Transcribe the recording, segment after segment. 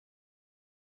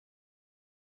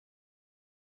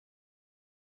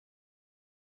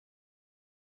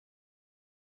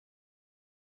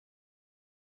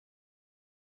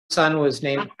son was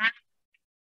named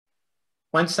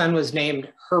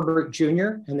Herbert Jr.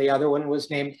 and the other one was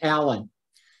named Alan.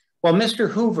 Well, Mr.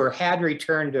 Hoover had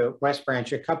returned to West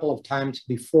Branch a couple of times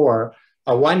before,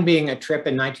 one being a trip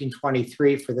in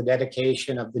 1923 for the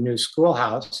dedication of the new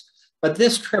schoolhouse. But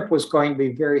this trip was going to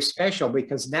be very special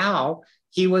because now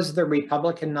he was the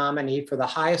Republican nominee for the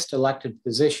highest elected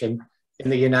position in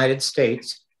the United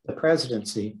States, the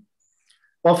presidency.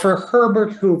 Well, for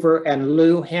Herbert Hoover and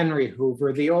Lou Henry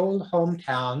Hoover, the old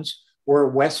hometowns were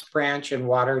West Branch and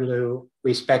Waterloo,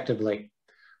 respectively.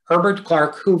 Herbert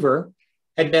Clark Hoover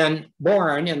had been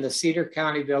born in the Cedar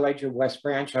County village of West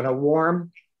Branch on a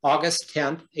warm August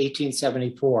 10th,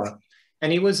 1874.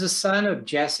 And he was the son of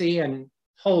Jesse and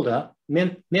Huldah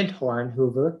Minthorn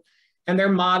Hoover, and their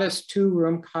modest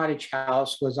two-room cottage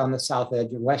house was on the south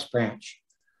edge of West Branch.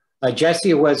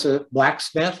 Jesse was a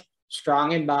blacksmith,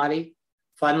 strong in body,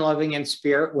 fun-loving in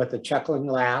spirit with a chuckling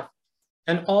laugh,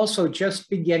 and also just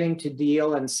beginning to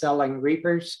deal in selling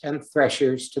reapers and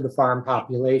threshers to the farm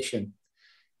population.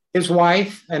 His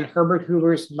wife and Herbert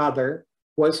Hoover's mother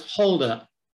was Huldah,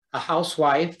 a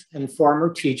housewife and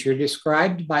former teacher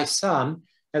described by some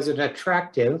as an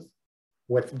attractive,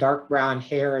 with dark brown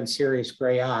hair and serious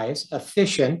gray eyes,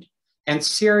 efficient and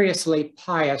seriously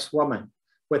pious woman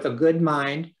with a good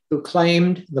mind who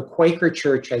claimed the Quaker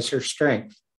Church as her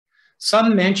strength.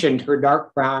 Some mentioned her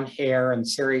dark brown hair and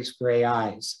serious gray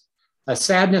eyes. A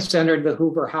sadness entered the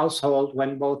Hoover household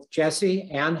when both Jesse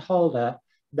and Huldah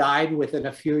died within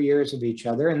a few years of each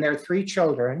other, and their three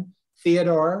children,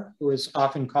 Theodore, who is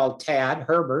often called Tad,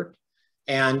 Herbert,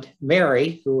 and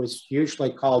Mary, who was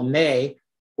usually called May,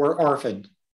 were orphaned.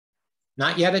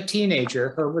 Not yet a teenager,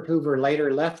 Herbert Hoover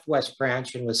later left West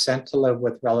Branch and was sent to live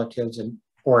with relatives in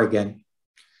Oregon.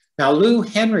 Now, Lou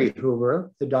Henry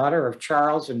Hoover, the daughter of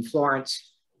Charles and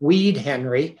Florence Weed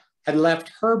Henry, had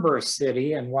left Herbert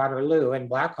City in Waterloo in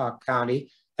Blackhawk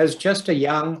County as just a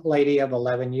young lady of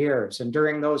 11 years. And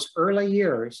during those early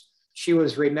years, she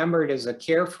was remembered as a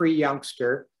carefree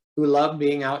youngster who loved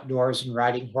being outdoors and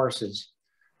riding horses.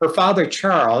 Her father,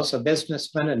 Charles, a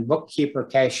businessman and bookkeeper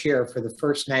cashier for the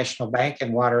First National Bank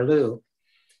in Waterloo,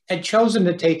 had chosen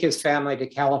to take his family to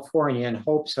California in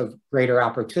hopes of greater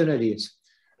opportunities.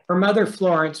 Her mother,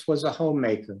 Florence, was a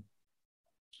homemaker.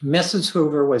 Mrs.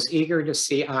 Hoover was eager to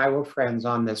see Iowa friends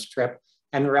on this trip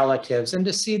and relatives and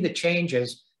to see the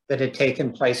changes that had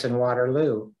taken place in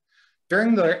Waterloo.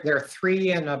 During their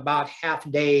 3 and about half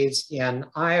days in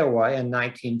Iowa in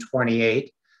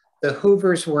 1928, the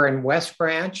Hoovers were in West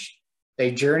Branch.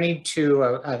 They journeyed to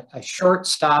a short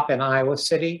stop in Iowa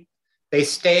City. They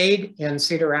stayed in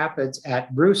Cedar Rapids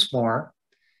at Brucemore,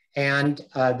 and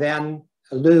then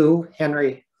Lou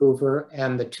Henry Hoover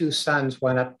and the two sons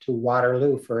went up to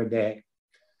Waterloo for a day.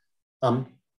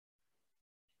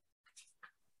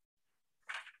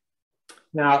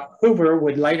 Now, Hoover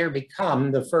would later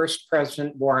become the first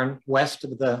president born west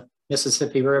of the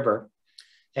Mississippi River,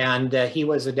 and he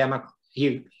was a Democrat.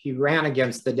 He ran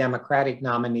against the Democratic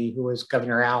nominee, who was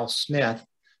Governor Al Smith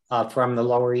from the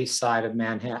Lower East Side of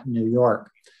Manhattan, New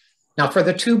York. Now, for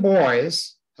the two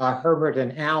boys, Herbert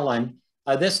and Alan,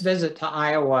 this visit to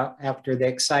Iowa after the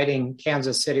exciting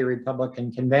Kansas City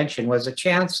Republican Convention was a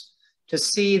chance to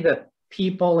see the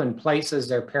people and places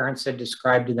their parents had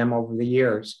described to them over the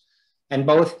years. And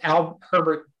both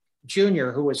Herbert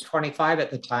Jr., who was 25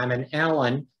 at the time, and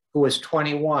Alan, who was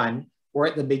 21, were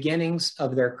at the beginnings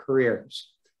of their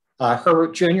careers.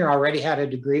 Herbert Jr. already had a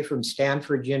degree from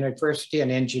Stanford University in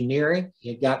engineering. He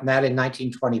had gotten that in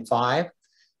 1925.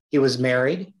 He was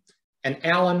married, and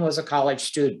Alan was a college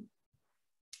student.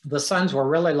 The sons were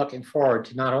really looking forward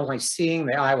to not only seeing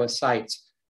the Iowa sites,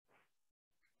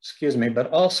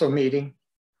 but also meeting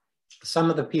some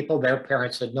of the people their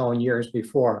parents had known years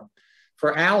before.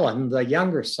 For Alan, the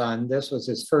younger son, this was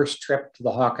his first trip to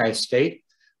the Hawkeye State,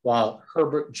 while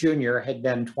Herbert Jr. had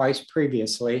been twice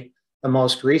previously, the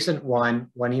most recent one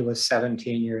when he was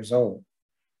 17 years old.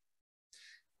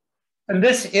 And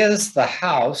this is the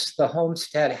house, the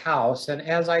Homestead House. And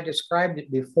as I described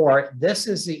it before, this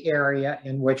is the area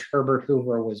in which Herbert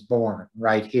Hoover was born,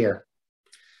 right here.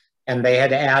 And they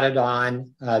had added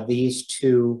on this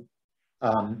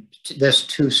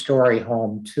two-story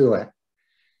home to it.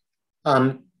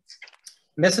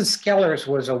 Mrs. Skellers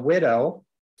was a widow,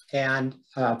 and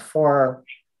for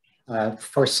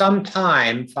some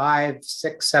time, 5,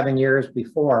 6, 7 years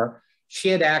before, she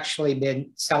had actually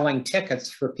been selling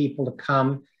tickets for people to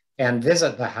come and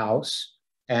visit the house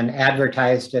and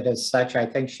advertised it as such. I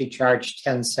think she charged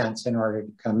 10 cents in order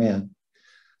to come in.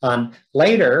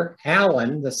 Later,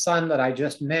 Alan, the son that I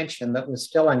just mentioned that was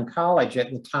still in college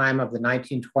at the time of the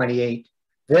 1928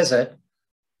 visit,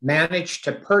 managed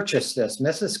to purchase this.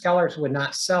 Mrs. Skellers would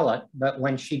not sell it, but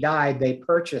when she died, they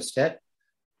purchased it.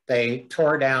 They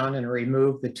tore down and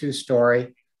removed the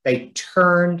two-story. They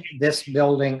turned this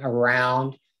building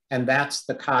around, and that's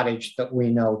the cottage that we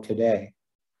know today.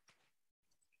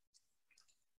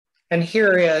 And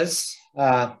here is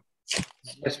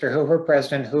Mr. Hoover,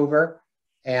 President Hoover,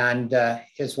 and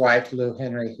his wife, Lou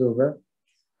Henry Hoover.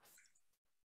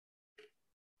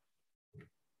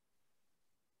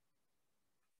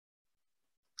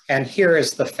 And here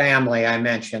is the family I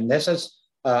mentioned. This is,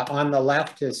 on the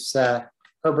left is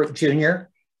Herbert Jr.,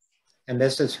 and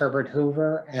this is Herbert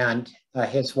Hoover and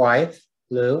his wife,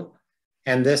 Lou,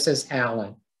 and this is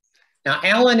Alan. Now,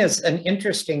 Alan is an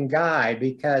interesting guy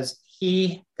because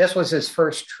this was his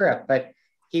first trip, but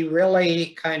he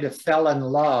really kind of fell in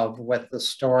love with the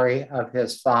story of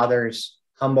his father's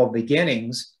humble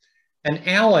beginnings. And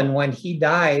Alan, when he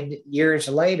died years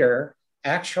later,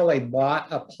 actually bought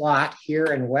a plot here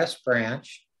in West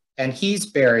Branch, and he's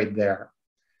buried there.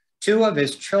 Two of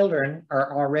his children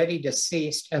are already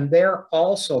deceased, and they're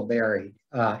also buried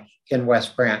in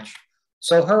West Branch.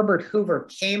 So Herbert Hoover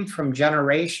came from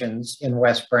generations in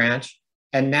West Branch,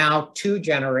 and now two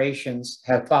generations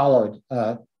have followed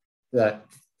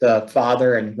the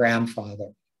father and grandfather.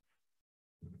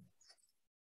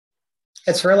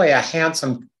 It's really a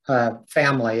handsome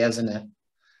family, isn't it?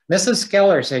 Mrs.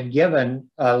 Skellers had given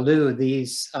Lou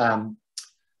these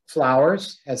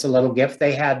flowers as a little gift.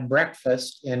 They had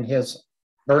breakfast in his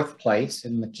birthplace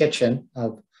in the kitchen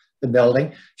of the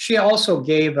building. She also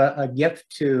gave a gift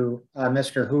to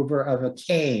Mr. Hoover of a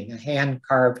cane, a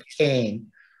hand-carved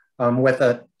cane with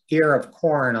an ear of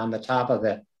corn on the top of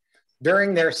it.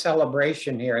 During their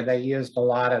celebration here, they used a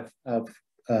lot of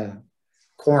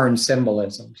corn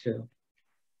symbolism too.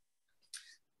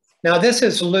 Now, this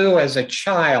is Lou as a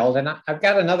child, and I've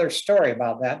got another story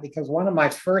about that because one of my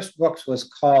first books was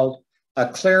called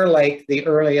Clear Lake, The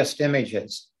Earliest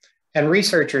Images. And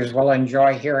researchers will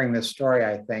enjoy hearing this story,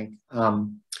 I think.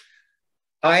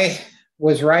 I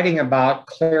was writing about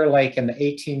Clear Lake in the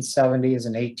 1870s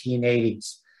and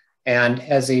 1880s. And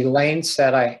as Elaine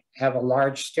said, I have a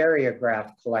large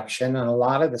stereograph collection, and a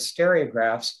lot of the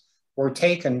stereographs were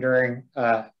taken during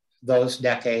those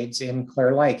decades in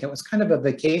Clear Lake. It was kind of a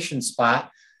vacation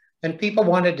spot, and people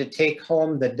wanted to take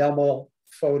home the double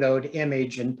photoed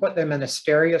image and put them in a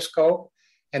stereoscope,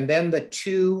 and then the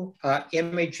two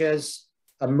images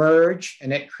emerge,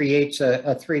 and it creates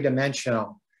a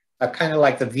three-dimensional, kind of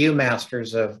like the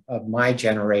Viewmasters of my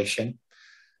generation.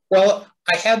 Well,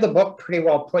 I had the book pretty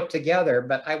well put together,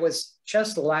 but I was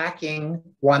just lacking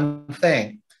one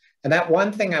thing. And that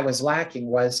one thing I was lacking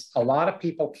was a lot of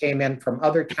people came in from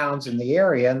other towns in the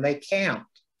area and they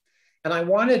camped. And I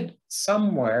wanted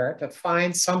somewhere to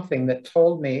find something that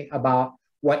told me about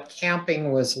what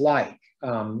camping was like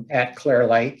at Clear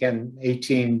Lake in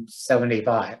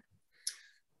 1875.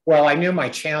 Well, I knew my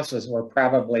chances were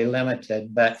probably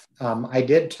limited, but I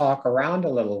did talk around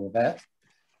a little bit.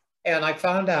 And I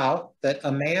found out that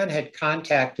a man had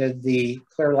contacted the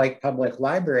Clear Lake Public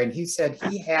Library, and he said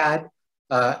he had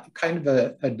kind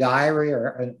of a diary or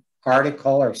an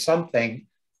article or something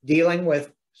dealing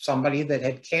with somebody that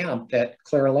had camped at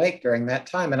Clear Lake during that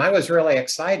time. And I was really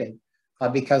excited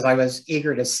because I was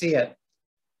eager to see it.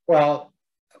 Well,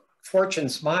 fortune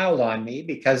smiled on me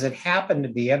because it happened to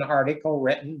be an article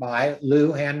written by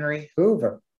Lou Henry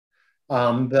Hoover,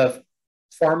 the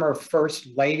former First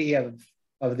Lady of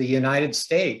the United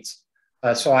States.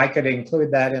 So I could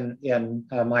include that in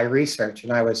my research,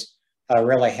 and I was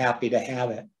really happy to have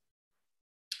it.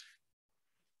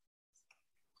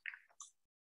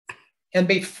 And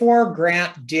before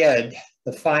Grant did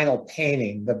the final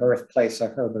painting, The Birthplace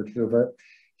of Herbert Hoover,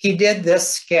 he did this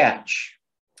sketch.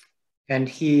 And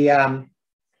he,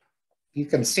 you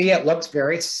can see it looks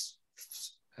very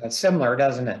similar,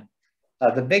 doesn't it?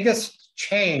 The biggest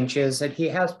change is that he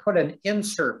has put an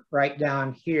insert right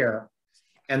down here.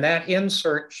 And that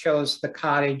insert shows the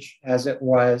cottage as it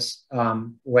was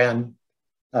when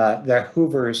the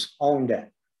Hoovers owned it.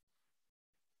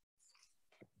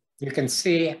 You can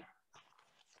see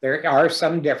there are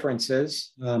some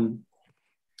differences. And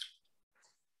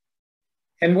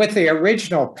with the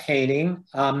original painting,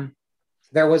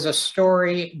 there was a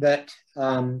story that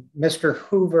Mr.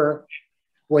 Hoover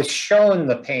was shown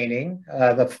the painting,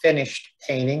 the finished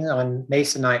painting on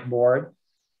masonite board.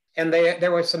 And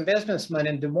there were some businessmen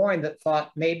in Des Moines that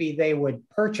thought maybe they would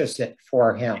purchase it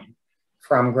for him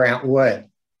from Grant Wood.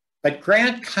 But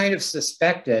Grant kind of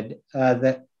suspected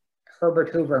that Herbert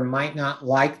Hoover might not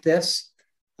like this.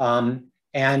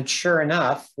 And sure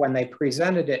enough, when they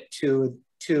presented it to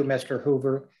Mr.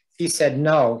 Hoover, he said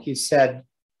no. He said,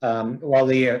 Well,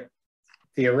 the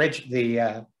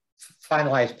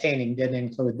finalized painting didn't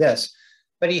include this,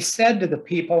 but he said to the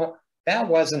people, that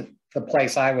wasn't the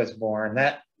place I was born.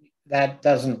 That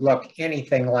doesn't look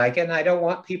anything like it, and I don't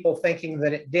want people thinking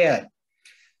that it did.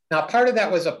 Now, part of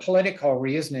that was a political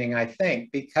reasoning, I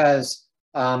think, because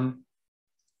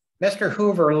Mr.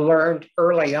 Hoover learned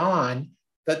early on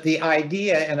that the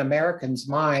idea in Americans'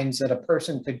 minds that a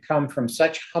person could come from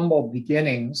such humble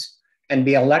beginnings and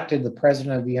be elected the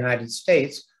president of the United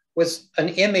States was an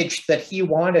image that he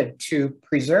wanted to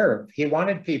preserve. He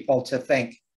wanted people to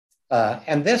think,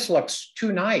 and this looks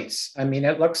too nice. I mean,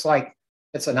 it looks like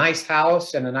it's a nice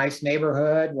house in a nice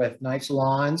neighborhood with nice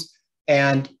lawns,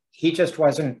 and he just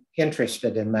wasn't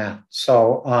interested in that.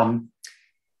 So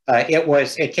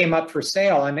it came up for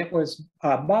sale, and it was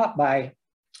bought by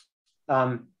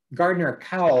Gardner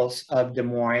Cowles of Des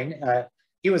Moines.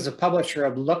 He was a publisher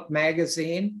of Look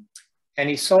magazine, and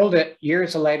he sold it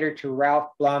years later to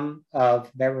Ralph Blum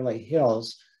of Beverly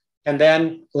Hills. And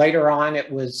then later on, it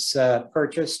was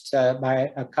purchased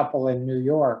by a couple in New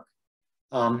York.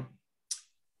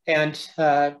 And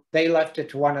they left it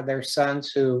to one of their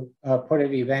sons who put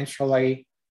it eventually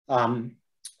on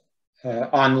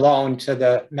loan to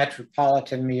the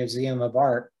Metropolitan Museum of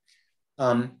Art.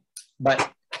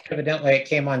 But evidently it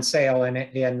came on sale in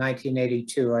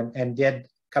 1982 and did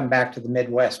come back to the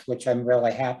Midwest, which I'm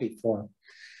really happy for.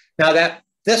 Now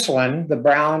this one, the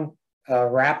brown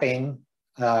wrapping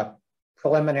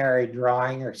preliminary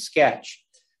drawing or sketch,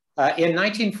 in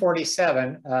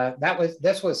 1947,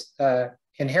 this was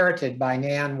inherited by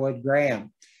Nan Wood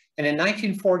Graham. And in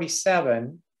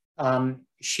 1947,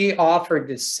 she offered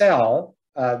to sell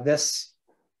this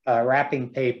wrapping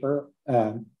paper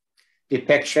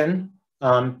depiction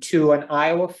to an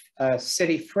Iowa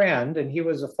City friend, and he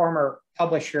was a former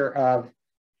publisher of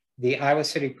the Iowa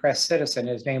City Press Citizen.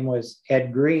 His name was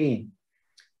Ed Green.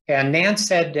 And Nan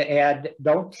said to Ed,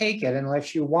 don't take it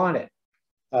unless you want it.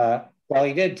 Well,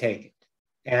 he did take it.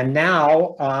 And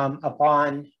now,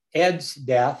 upon Ed's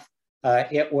death,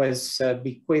 it was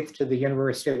bequeathed to the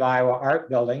University of Iowa Art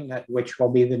Building, which will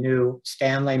be the new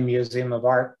Stanley Museum of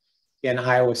Art in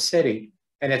Iowa City.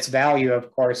 And its value,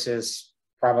 of course, is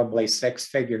probably 6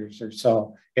 figures or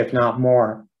so, if not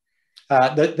more.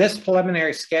 This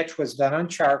preliminary sketch was done on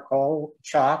charcoal,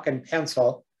 chalk, and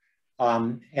pencil,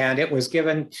 and it was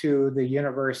given to the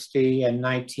university in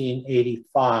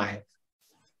 1985.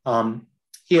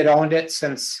 He had owned it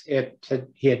since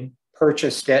he had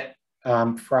purchased it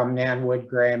from Nan Wood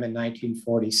Graham in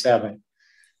 1947.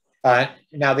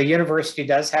 Now, the university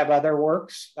does have other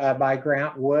works by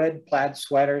Grant Wood, Plaid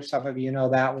Sweater, some of you know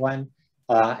that one,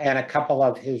 and a couple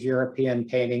of his European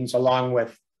paintings, along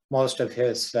with most of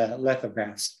his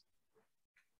lithographs.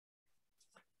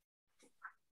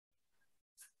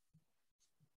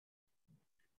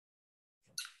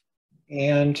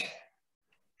 And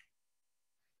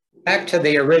back to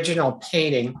the original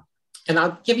painting, and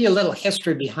I'll give you a little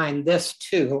history behind this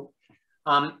too.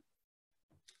 The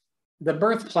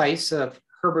Birthplace of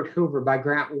Herbert Hoover by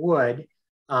Grant Wood,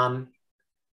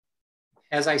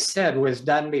 as I said, was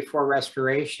done before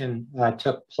restoration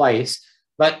took place,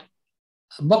 but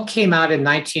a book came out in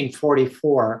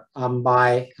 1944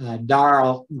 by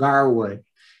Darrell Garwood,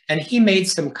 and he made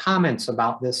some comments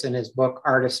about this in his book,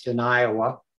 Artist in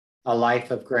Iowa, A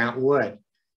Life of Grant Wood.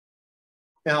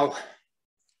 Now,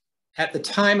 at the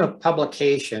time of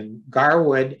publication,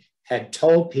 Garwood had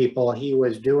told people he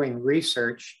was doing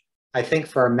research, I think,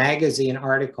 for a magazine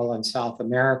article in South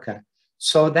America.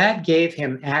 So that gave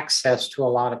him access to a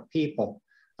lot of people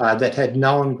that had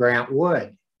known Grant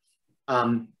Wood.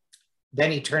 Then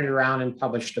he turned around and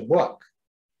published a book.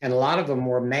 And a lot of them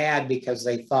were mad because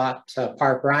they thought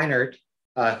Park Reinert,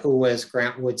 who was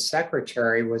Grant Wood's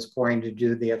secretary, was going to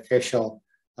do the official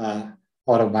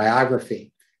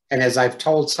autobiography. And as I've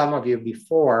told some of you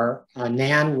before,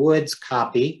 Nan Wood's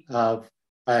copy of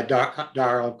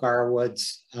Darrell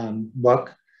Garwood's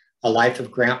book, A Life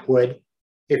of Grant Wood,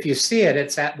 if you see it,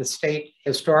 it's at the State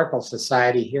Historical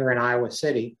Society here in Iowa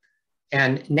City.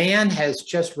 And Nan has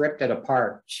just ripped it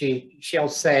apart. She'll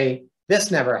say, this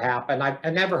never happened. I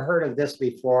never heard of this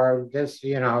before, this,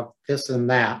 this and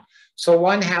that. So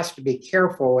one has to be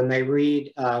careful when they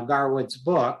read Garwood's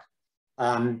book.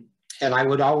 And I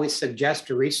would always suggest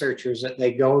to researchers that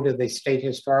they go to the State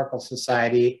Historical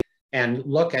Society and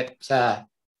look at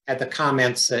the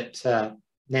comments that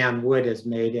Nan Wood has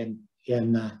made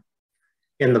in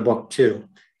the book too.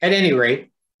 At any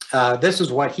rate, this is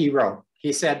what he wrote.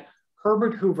 He said,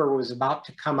 Herbert Hoover was about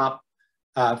to come up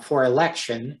for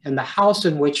election, and the house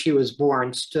in which he was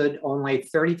born stood only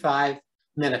 35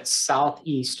 minutes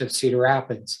southeast of Cedar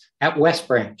Rapids at West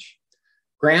Branch.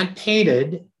 Grant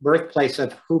painted Birthplace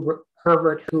of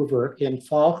Herbert Hoover in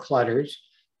fall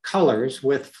colors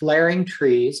with flaring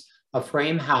trees, a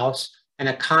frame house, and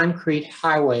a concrete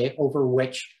highway over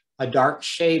which a dark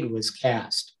shade was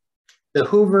cast. The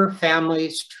Hoover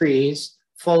family's trees,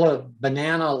 full of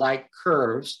banana-like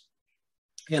curves,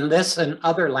 in this and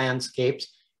other landscapes,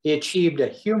 he achieved a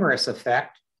humorous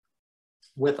effect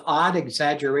with odd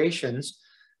exaggerations,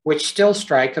 which still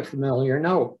strike a familiar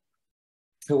note.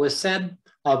 It was said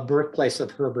of Birthplace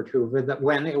of Herbert Hoover that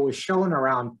when it was shown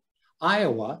around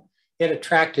Iowa, it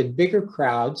attracted bigger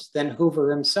crowds than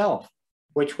Hoover himself,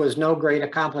 which was no great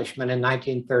accomplishment in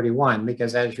 1931,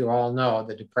 because as you all know,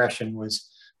 the Depression was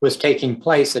taking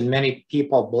place and many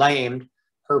people blamed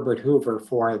Herbert Hoover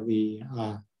for the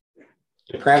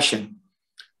Depression.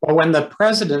 But when the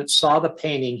president saw the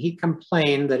painting, he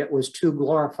complained that it was too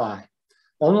glorified.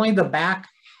 Only the back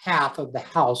half of the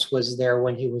house was there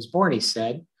when he was born, he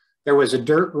said. There was a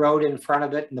dirt road in front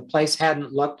of it, and the place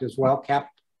hadn't looked as well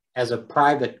kept as a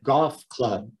private golf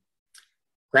club.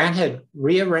 Grant had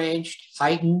rearranged,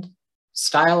 heightened,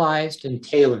 stylized, and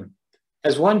tailored.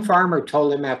 As one farmer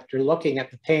told him after looking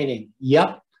at the painting,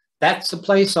 "Yup, that's the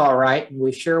place all right, and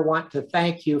we sure want to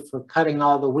thank you for cutting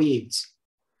all the weeds."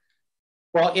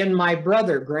 Well, in My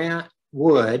Brother, Grant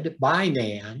Wood, by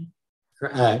Nan,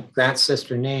 Grant's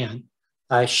sister Nan,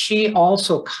 she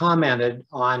also commented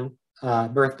on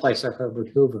Birthplace of Herbert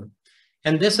Hoover.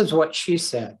 And this is what she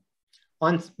said.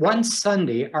 On one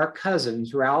Sunday, our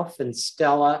cousins, Ralph and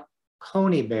Stella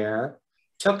Conybeare,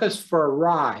 took us for a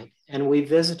ride, and we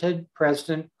visited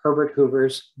President Herbert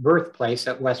Hoover's birthplace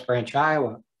at West Branch,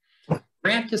 Iowa.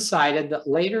 Grant decided that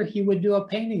later he would do a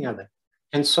painting of it.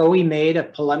 And so he made a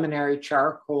preliminary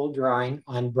charcoal drawing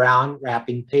on brown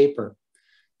wrapping paper.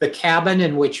 The cabin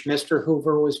in which Mr.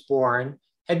 Hoover was born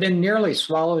had been nearly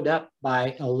swallowed up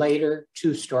by a later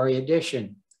two-story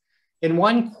addition. In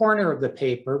one corner of the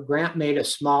paper, Grant made a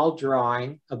small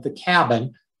drawing of the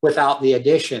cabin without the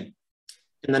addition.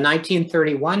 In the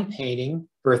 1931 painting,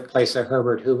 Birthplace of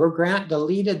Herbert Hoover, Grant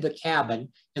deleted the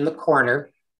cabin in the corner,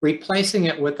 replacing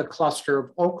it with a cluster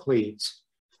of oak leaves.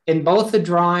 In both the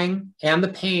drawing and the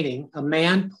painting, a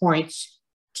man points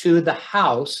to the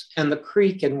house and the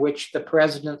creek in which the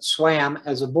president swam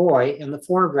as a boy in the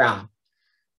foreground.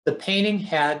 The painting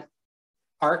had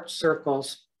art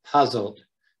circles puzzled.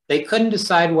 They couldn't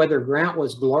decide whether Grant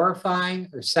was glorifying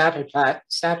or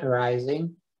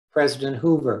satirizing President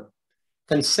Hoover.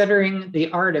 Considering the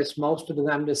artists, most of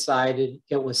them decided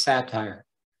it was satire.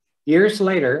 Years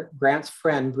later, Grant's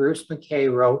friend Bruce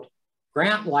McKay wrote,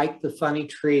 "Grant liked the funny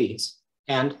trees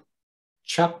and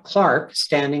Chuck Clark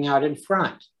standing out in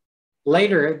front."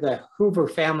 Later, the Hoover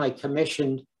family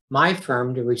commissioned my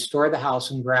firm to restore the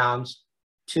house and grounds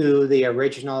to the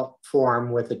original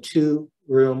form with a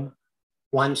two-room,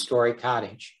 one-story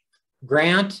cottage.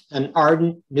 Grant, an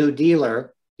ardent New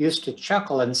Dealer, used to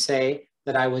chuckle and say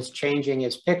that I was changing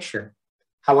his picture.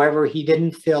 However, he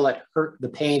didn't feel it hurt the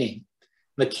painting.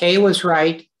 McKay was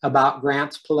right about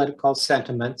Grant's political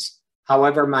sentiments.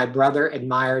 However, my brother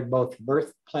admired both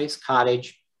Birthplace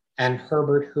Cottage and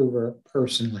Herbert Hoover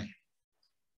personally.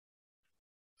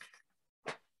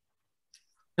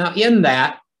 Now, in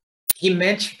that,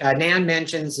 Nan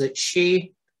mentions that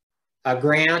she,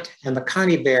 Grant, and the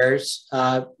Conybeares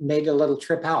made a little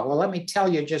trip out. Well, let me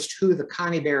tell you just who the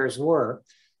Conybeares were.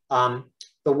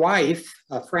 The wife,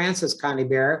 Frances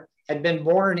Conybeare, had been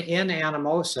born in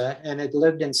Anamosa and had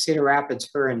lived in Cedar Rapids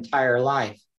her entire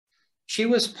life. She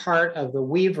was part of the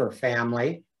Weaver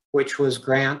family, which was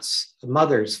Grant's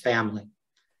mother's family.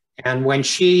 And when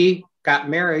she got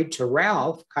married to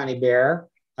Ralph Conybeare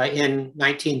in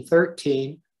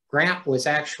 1913, Grant was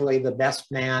actually the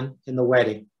best man in the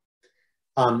wedding.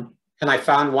 And I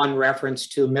found one reference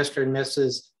to Mr. and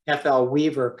Mrs. F.L.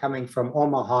 Weaver coming from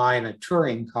Omaha in a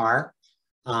touring car.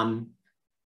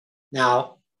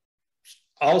 Now,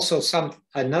 also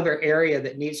another area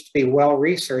that needs to be well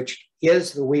researched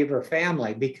is the Weaver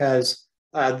family, because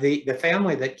the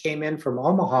family that came in from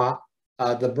Omaha,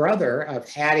 the brother of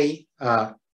Hattie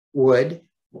Wood,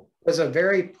 was a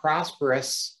very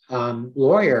prosperous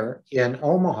lawyer in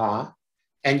Omaha,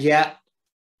 and yet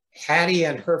Hattie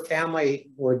and her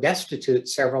family were destitute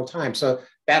several times. So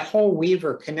that whole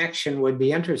Weaver connection would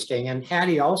be interesting. And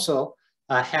Hattie also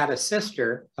had a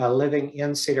sister living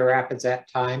in Cedar Rapids at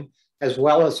that time, as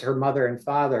well as her mother and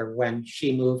father when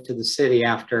she moved to the city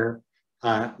after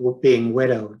being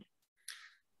widowed.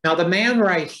 Now, the man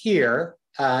right here,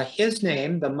 his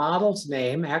name, the model's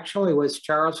name, actually was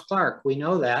Charles Clark. We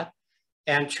know that.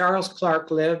 And Charles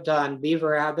Clark lived on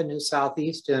Beaver Avenue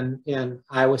Southeast in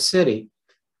Iowa City,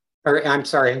 or I'm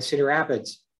sorry, in Cedar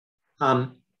Rapids.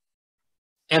 And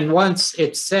once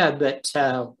it's said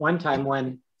that one time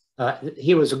when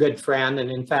he was a good friend,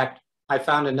 and in fact, I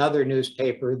found another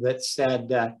newspaper that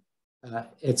said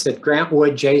it's at Grant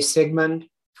Wood, J. Sigmund,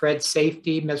 Fred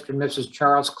Safety, Mr. and Mrs.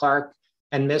 Charles Clark,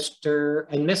 and Mr.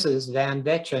 and Mrs. Van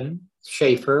Detchen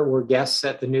Schaefer were guests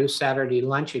at the new Saturday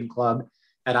Luncheon Club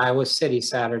at Iowa City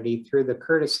Saturday through the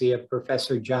courtesy of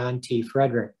Professor John T.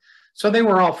 Frederick. So they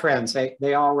were all friends.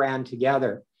 They all ran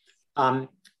together.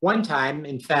 One time,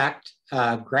 in fact,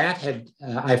 Grant had,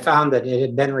 I found that it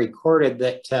had been recorded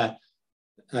that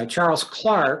Charles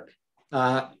Clark,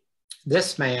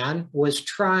 this man, was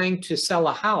trying to sell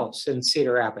a house in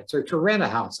Cedar Rapids, or to rent a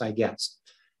house, I guess.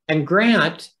 And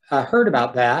Grant heard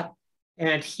about that,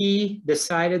 and he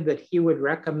decided that he would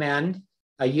recommend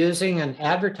using an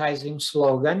advertising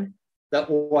slogan that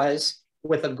was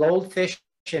with a goldfish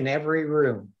in every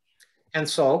room. And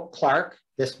so Clark,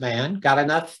 this man, got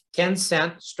enough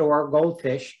 10-cent store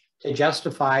goldfish to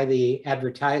justify the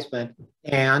advertisement,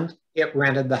 and it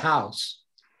rented the house.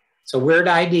 So a weird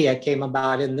idea came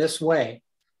about in this way.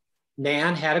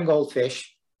 Nan had a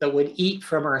goldfish that would eat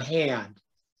from her hand,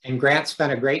 and Grant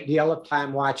spent a great deal of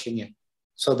time watching it.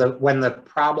 So that when the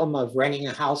problem of renting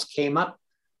a house came up,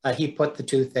 he put the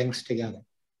two things together.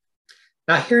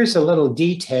 Now here's a little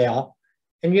detail.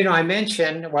 And you know, I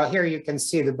mentioned, well, here you can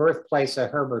see the birthplace of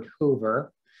Herbert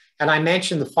Hoover. And I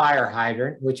mentioned the fire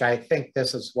hydrant, which I think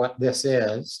this is what this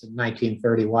is, in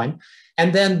 1931.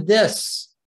 And then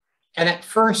this. And at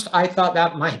first I thought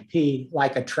that might be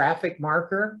like a traffic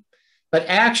marker, but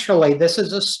actually this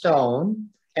is a stone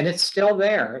and it's still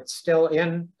there. It's still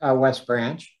in West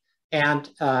Branch. And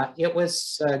it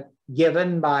was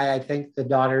given by, I think, the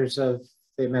Daughters of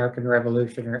the American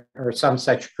Revolution or some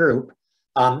such group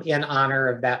in honor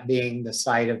of that being the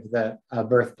site of the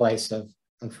birthplace of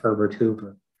Herbert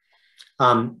Hoover.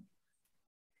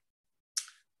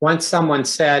 Once someone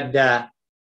said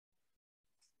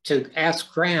to ask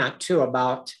Grant too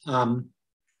about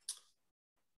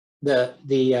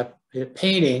the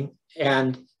painting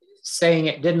and saying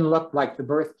it didn't look like the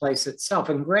birthplace itself.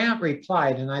 And Grant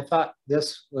replied, and I thought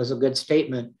this was a good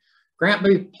statement. Grant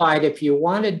replied, if you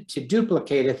wanted to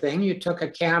duplicate a thing, you took a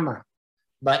camera.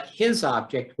 But his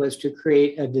object was to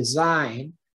create a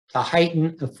design to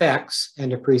heighten effects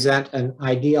and to present an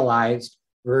idealized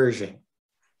version.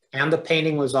 And the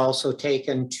painting was also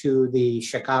taken to the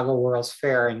Chicago World's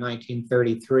Fair in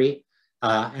 1933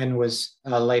 and was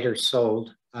later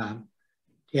sold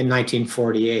in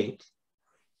 1948.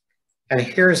 And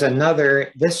here's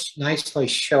another, this nicely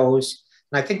shows,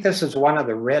 and I think this is one of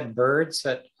the red birds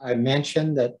that I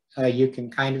mentioned that you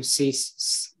can kind of see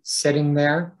sitting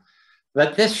there.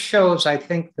 But this shows, I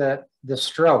think, the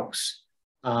strokes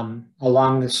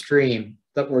along the stream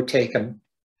that were taken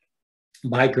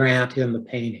by Grant in the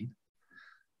painting.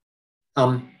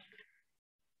 Oh,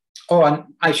 and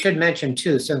I should mention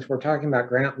too, since we're talking about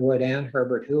Grant Wood and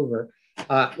Herbert Hoover,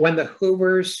 when the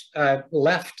Hoovers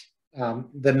left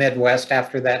the Midwest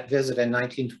after that visit in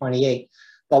 1928,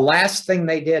 the last thing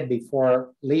they did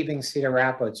before leaving Cedar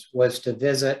Rapids was to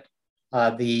visit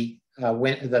the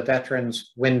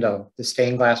veterans' window, the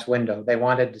stained glass window. They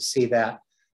wanted to see that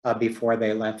before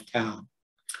they left town.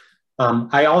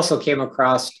 I also came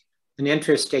across an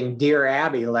interesting Dear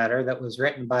Abby letter that was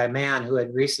written by a man who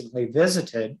had recently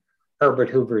visited Herbert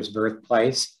Hoover's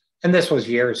birthplace. And this was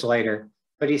years later,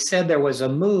 but he said there was a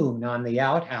moon on the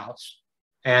outhouse.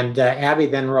 And Abby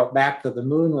then wrote back that the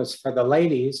moon was for the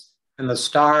ladies and the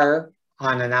star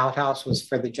on an outhouse was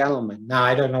for the gentlemen. Now,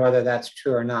 I don't know whether that's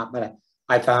true or not, but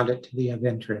I found it to be of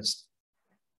interest.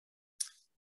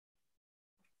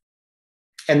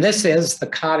 And this is the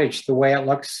cottage the way it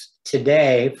looks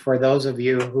today for those of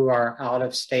you who are out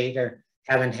of state or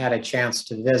haven't had a chance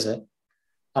to visit.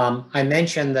 I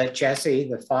mentioned that Jesse,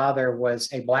 the father, was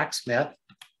a blacksmith,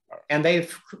 and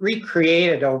they've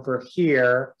recreated over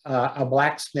here a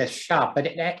blacksmith shop, but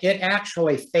it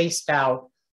actually faced out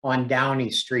on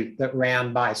Downey Street that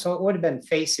ran by. So it would have been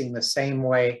facing the same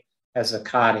way as a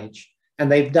cottage.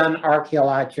 And they've done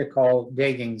archaeological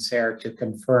diggings there to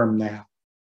confirm that.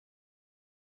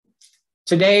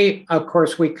 Today, of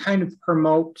course, we kind of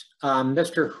promote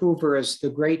Mr. Hoover as the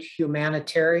great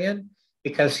humanitarian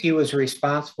because he was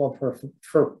responsible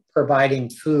for providing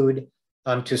food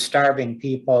to starving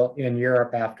people in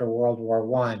Europe after World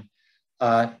War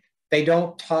I. They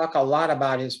don't talk a lot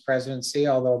about his presidency,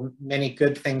 although many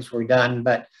good things were done,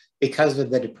 but because of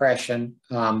the Depression,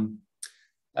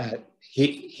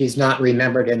 he's not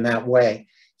remembered in that way.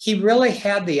 He really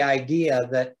had the idea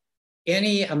that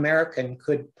any American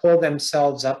could pull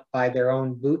themselves up by their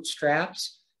own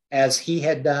bootstraps, as he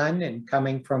had done, and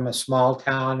coming from a small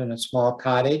town and a small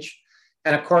cottage.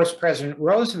 And of course, President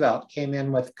Roosevelt came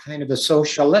in with kind of a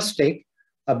socialistic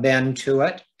bend to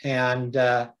it, and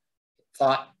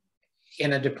thought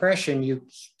in a depression, you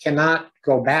cannot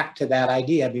go back to that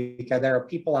idea because there are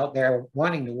people out there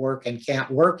wanting to work and can't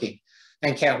work.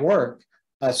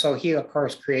 So he, of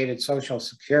course, created Social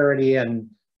Security and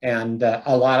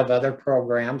a lot of other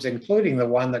programs, including the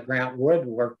one that Grant Wood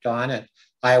worked on at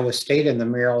Iowa State in the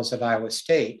murals at Iowa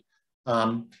State.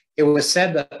 It was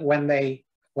said that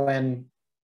when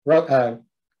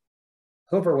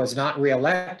Hoover was not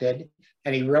reelected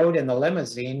and he rode in the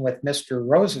limousine with Mr.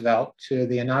 Roosevelt to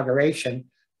the inauguration,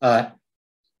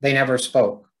 they never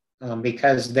spoke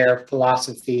because their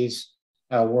philosophies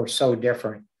were so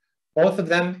different. Both of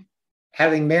them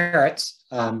having merits,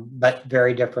 but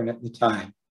very different at the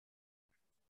time.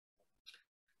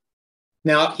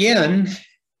 Now, in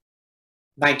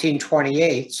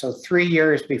 1928, so 3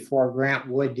 years before Grant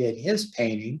Wood did his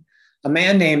painting, a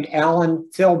man named Alan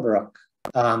Philbrook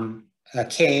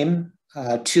came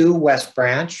to West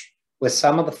Branch with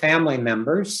some of the family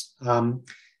members,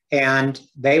 and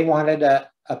they wanted a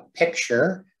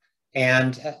picture,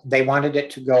 and they wanted it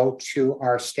to go to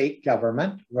our state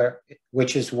government,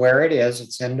 which is where it is.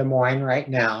 It's in Des Moines right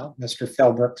now, Mr.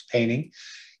 Philbrook's painting.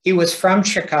 He was from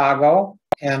Chicago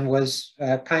and was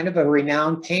kind of a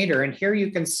renowned painter. And here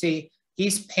you can see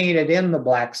he's painted in the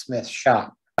blacksmith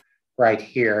shop right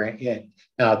here.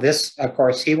 Now this, of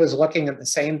course, he was looking at the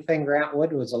same thing Grant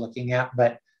Wood was looking at,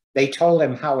 but they told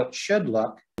him how it should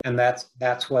look, and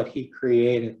that's what he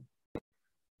created.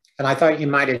 And I thought you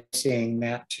might have seen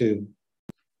that too.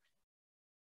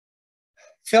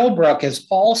 Philbrook is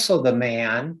also the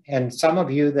man, and some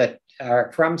of you that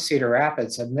are from Cedar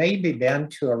Rapids have maybe been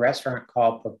to a restaurant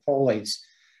called Papoli's.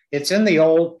 It's in the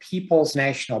old People's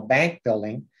National Bank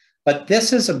building, but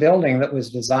this is a building that was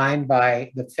designed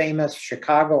by the famous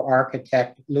Chicago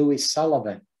architect Louis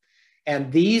Sullivan.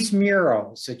 And these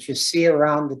murals that you see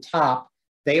around the top,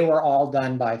 they were all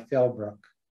done by Philbrook.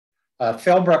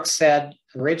 Philbrook said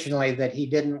originally that he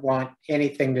didn't want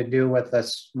anything to do with a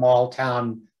small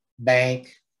town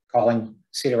bank, calling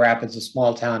Cedar Rapids a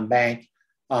small town bank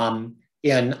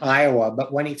in Iowa.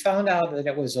 But when he found out that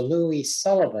it was a Louis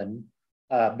Sullivan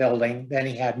building, then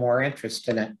he had more interest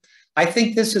in it. I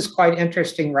think this is quite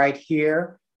interesting right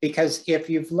here, because if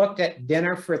you've looked at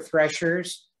Dinner for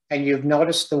Threshers and you've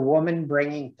noticed the woman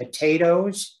bringing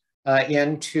potatoes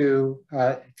in to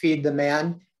feed the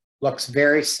men, looks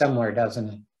very similar, doesn't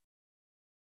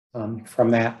it,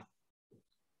 from that.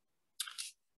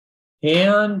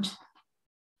 And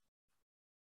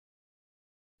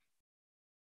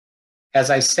as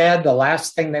I said, the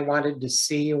last thing they wanted to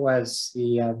see was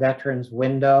the veterans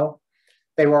window.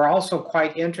 They were also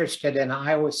quite interested in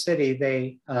Iowa City.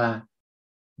 They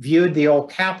viewed the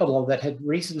old Capitol that had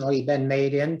recently been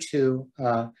made into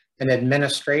an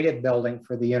administrative building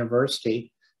for the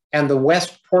university, and the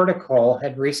West Portico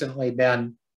had recently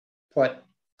been put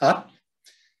up.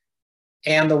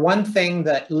 And the one thing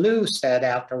that Lou said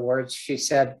afterwards, she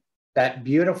said, that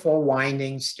beautiful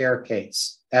winding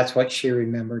staircase. That's what she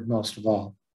remembered most of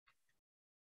all.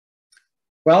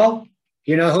 Well,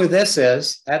 you know who this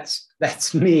is.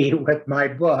 That's me with my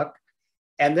book.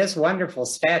 And this wonderful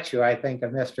statue, I think,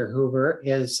 of Mr. Hoover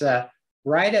is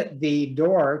right at the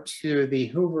door to the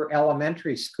Hoover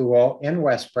Elementary School in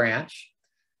West Branch.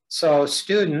 So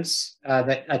students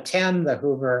that attend the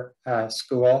Hoover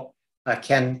School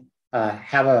can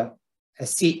have a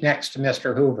seat next to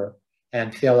Mr. Hoover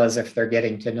and feel as if they're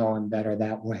getting to know him better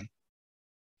that way.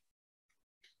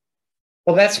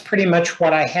 Well, that's pretty much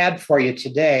what I had for you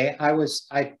today. I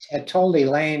had told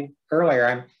Elaine earlier,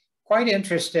 I'm quite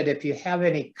interested if you have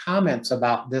any comments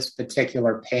about this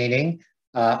particular painting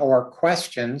or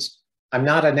questions. I'm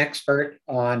not an expert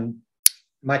on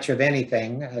much of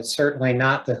anything, certainly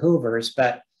not the Hoovers,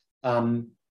 but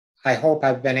I hope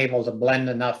I've been able to blend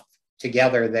enough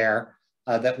together there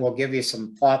that will give you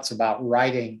some thoughts about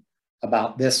writing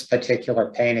about this particular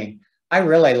painting. I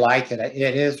really like it.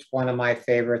 It is one of my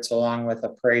favorites, along with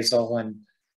Appraisal and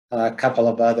a couple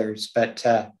of others, but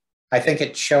I think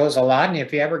it shows a lot. And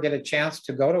if you ever get a chance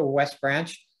to go to West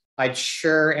Branch, I'd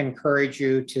sure encourage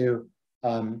you to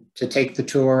take the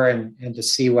tour and to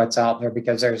see what's out there,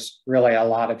 because there's really a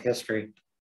lot of history.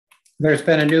 There's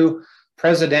been a new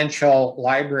presidential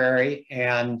library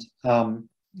and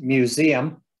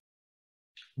museum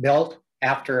built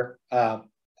after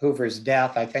Hoover's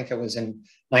death. I think it was in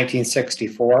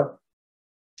 1964.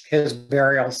 His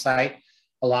burial site,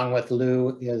 along with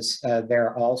Lou, is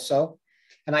there also.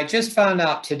 And I just found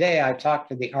out today, I talked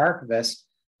to the archivist,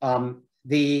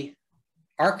 the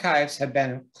archives have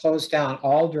been closed down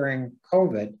all during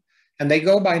COVID, and they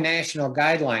go by national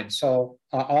guidelines. So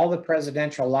all the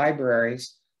presidential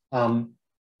libraries,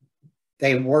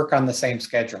 they work on the same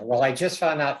schedule. Well, I just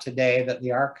found out today that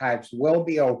the archives will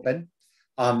be open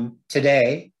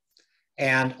today,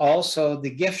 and also the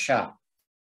gift shop.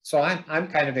 So I'm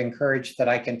kind of encouraged that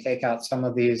I can take out some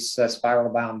of these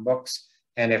spiral bound books.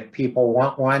 And if people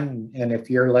want one, and if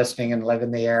you're listening and live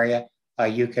in the area,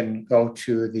 you can go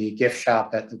to the gift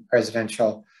shop at the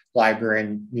Presidential Library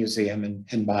and Museum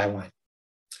and buy one.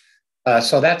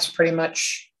 So that's pretty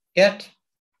much it.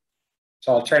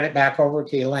 So I'll turn it back over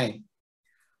to Elaine.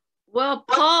 Well,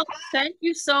 Paul, thank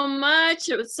you so much.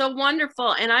 It was so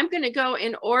wonderful. And I'm going to go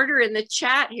in order in the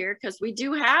chat here because we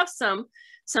do have some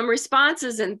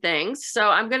responses and things. So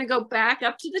I'm going to go back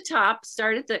up to the top,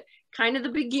 start at the kind of the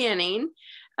beginning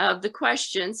of the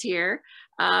questions here.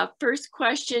 First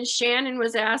question, Shannon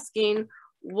was asking,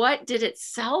 what did it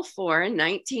sell for in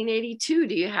 1982?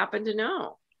 Do you happen to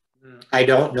know? I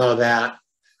don't know that.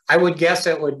 I would guess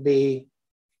it would be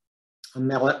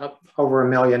over $1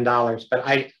 million, but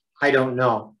I don't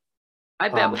know. I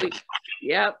bet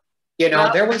yep. You know,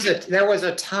 well, there was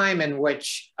a time in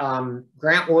which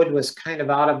Grant Wood was kind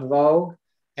of out of vogue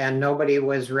and nobody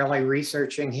was really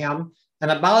researching him. And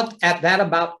at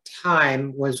that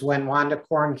time was when Wanda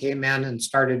Korn came in and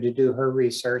started to do her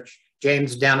research.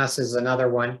 James Dennis is another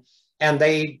one. And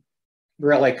they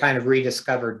really kind of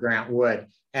rediscovered Grant Wood.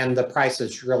 And the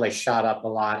prices really shot up a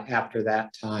lot after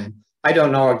that time. I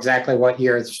don't know exactly what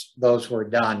years those were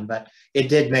done, but it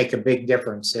did make a big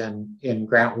difference in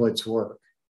Grant Wood's work.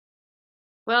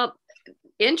 Well,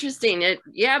 interesting.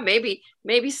 Yeah, maybe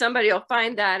somebody will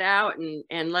find that out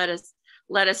and let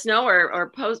us know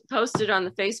or post it on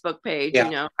the Facebook page. Yeah,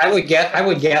 you know. I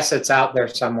would guess it's out there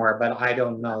somewhere, but I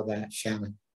don't know that,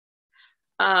 Shannon.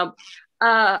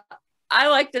 I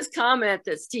like this comment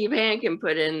that Steve Hankin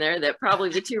put in there that probably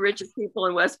the two richest people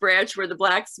in West Branch were the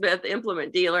blacksmith,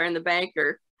 implement dealer, and the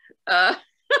banker.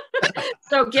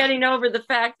 So getting over the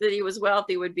fact that he was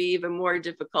wealthy would be even more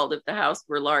difficult if the house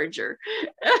were larger.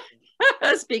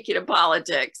 Speaking of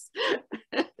politics.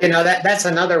 You know, that's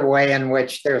another way in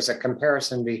which there's a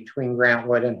comparison between Grant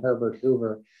Wood and Herbert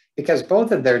Hoover, because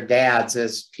both of their dads,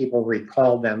 as people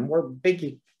recall them, were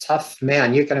big, tough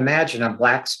men. You can imagine a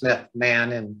blacksmith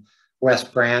man in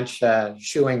West Branch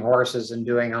shoeing horses and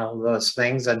doing all of those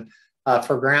things. And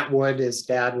for Grant Wood, his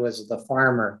dad was the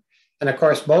farmer. And of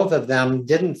course, both of them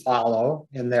didn't follow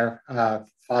in their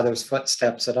father's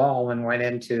footsteps at all and went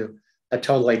into a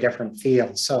totally different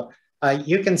field. So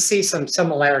you can see some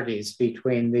similarities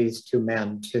between these two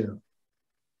men too.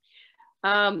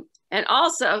 And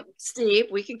also, Steve,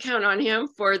 we can count on him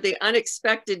for the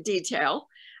unexpected detail.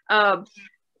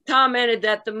 Commented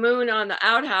that the moon on the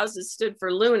outhouses stood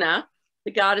for Luna,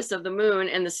 the goddess of the moon,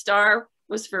 and the star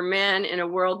was for men in a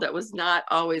world that was not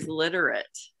always literate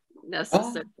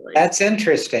necessarily. Oh, that's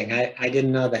interesting. I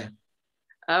didn't know that.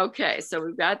 Okay, so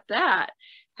we've got that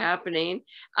happening.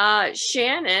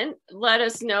 Shannon let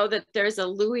us know that there's a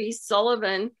Louis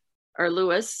Sullivan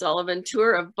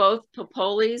tour of both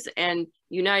Popoli's and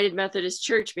United Methodist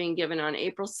Church being given on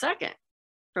April 2nd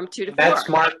from 2 to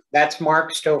 4. That's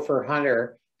Mark Stouffer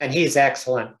Hunter, and he's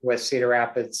excellent with Cedar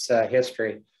Rapids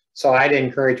history. So I'd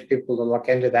encourage people to look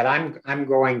into that. I'm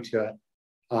going to it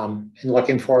and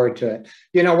looking forward to it.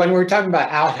 You know, when we're talking about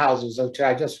outhouses,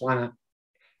 I just want to,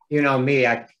 you know me,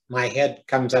 my head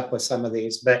comes up with some of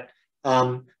these, but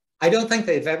I don't think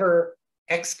they've ever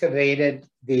excavated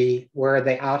where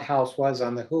the outhouse was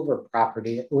on the Hoover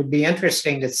property. It would be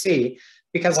interesting to see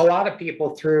because a lot of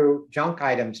people threw junk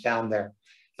items down there.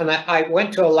 And I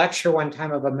went to a lecture one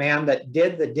time of a man that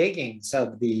did the diggings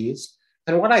of these.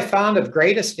 And what I found of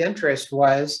greatest interest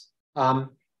was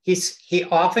he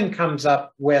often comes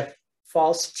up with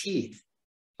false teeth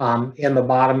in the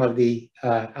bottom of the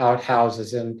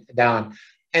outhouses and down.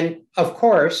 And of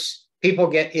course, people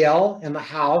get ill in the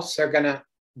house, they're gonna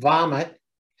vomit,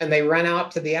 and they run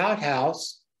out to the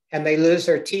outhouse and they lose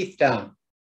their teeth down.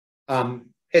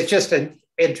 It's just an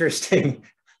interesting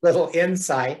little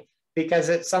insight because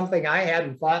it's something I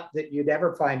hadn't thought that you'd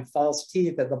ever find false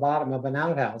teeth at the bottom of an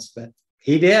outhouse, but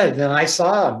he did, and I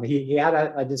saw him. He had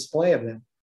a display of them.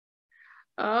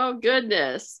 Oh,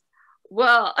 goodness.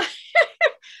 Well,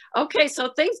 okay,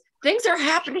 so things are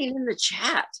happening in the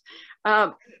chat.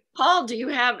 Paul, do you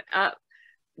have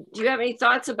any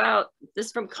thoughts about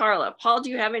this from Carla? Paul, do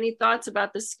you have any thoughts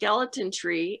about the skeleton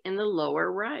tree in the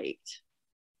lower right?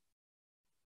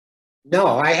 No,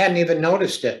 I hadn't even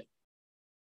noticed it.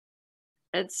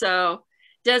 And so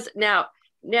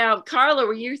Now, Carla,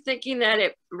 were you thinking that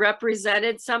it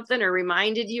represented something or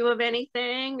reminded you of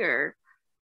anything, or?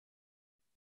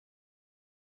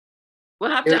 We'll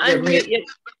have to unmute you.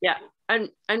 Yeah,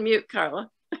 unmute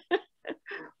Carla.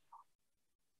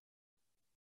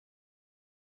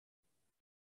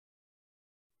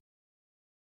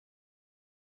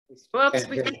 Whoops,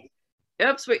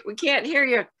 we can't hear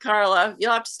you, Carla.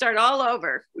 You'll have to start all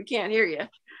over. We can't hear you.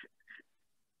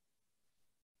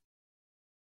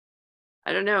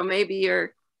 I don't know, maybe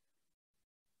your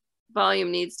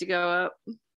volume needs to go up.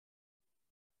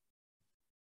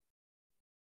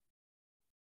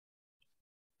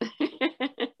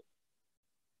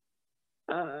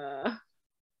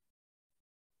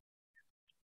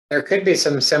 There could be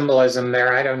some symbolism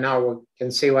there. I don't know. We can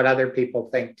see what other people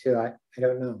think too. I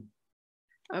don't know.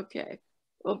 Okay.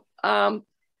 Well,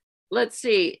 let's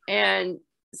see. And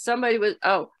somebody was,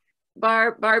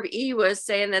 Barb E was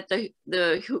saying that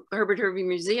the Herbert Hoover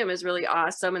Museum is really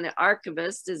awesome and the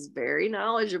archivist is very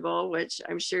knowledgeable, which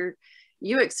I'm sure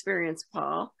you experienced,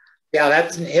 Paul.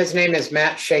 Yeah, his name is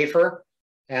Matt Schaefer.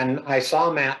 And I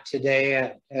saw Matt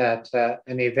today at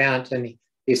an event, and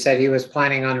he said he was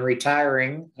planning on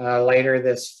retiring later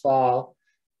this fall.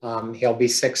 He'll be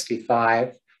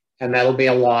 65, and that'll be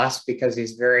a loss because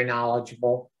he's very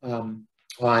knowledgeable on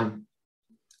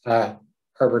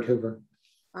Herbert Hoover.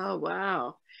 Oh,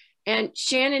 wow. And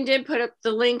Shannon did put up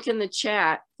the link in the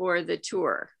chat for the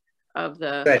tour of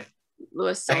the Good.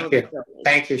 Lewis Thank Sullivan you. building.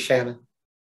 Thank you, Shannon.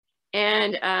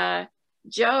 And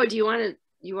Joe,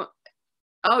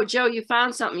 oh, Joe, you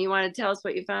found something. You want to tell us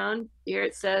what you found? Here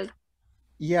it says.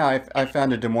 Yeah, I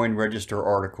found a Des Moines Register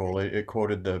article. It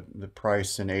quoted the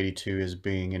price in '82 as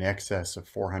being in excess of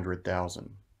 $400,000.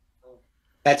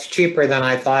 That's cheaper than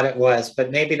I thought it was,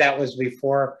 but maybe that was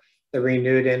before the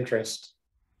renewed interest.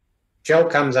 Joe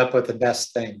comes up with the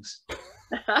best things.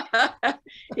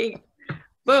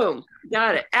 Boom,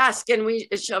 got it. Ask and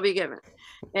it shall be given.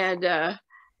 And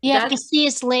you have to see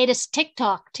his latest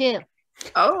TikTok too.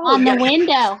 Oh, on the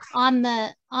window, on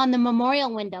the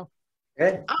memorial window.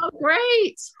 Good. Oh,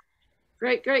 great.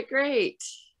 Great.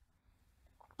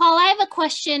 Paul, I have a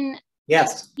question.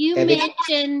 Yes. You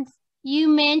mentioned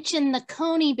the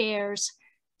Coney Bears.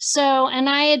 So, and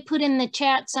I had put in the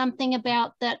chat something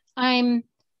about that I'm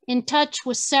in touch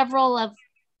with several of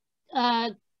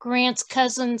Grant's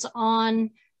cousins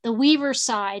on the Weaver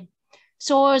side.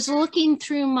 So I was looking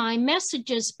through my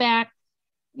messages back,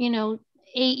 8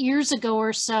 years ago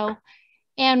or so.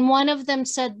 And one of them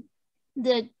said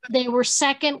that they were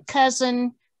second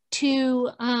cousin to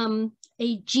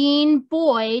a Jean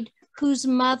Boyd, whose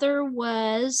mother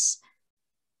was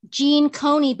Jean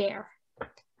Coney Bear.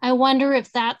 I wonder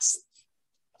if that's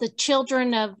the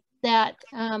children of that,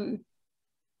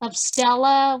 of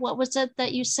Stella. What was it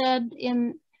that you said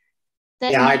in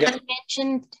that you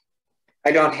mentioned?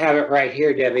 I don't have it right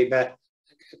here, Debbie, but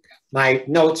my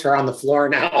notes are on the floor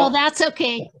now. Oh, that's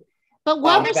okay. But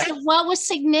what was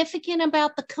significant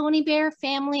about the Coney Bear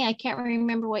family? I can't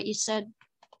remember what you said.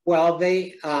 Well,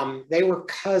 they were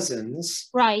cousins,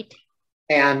 right?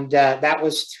 And that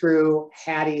was through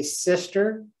Hattie's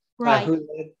sister, right?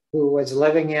 Who was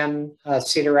living in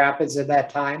Cedar Rapids at that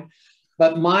time.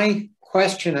 But my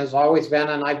question has always been,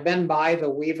 and I've been by the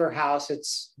Weaver house.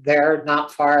 It's there,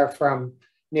 not far from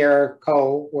near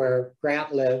Co, where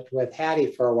Grant lived with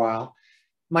Hattie for a while.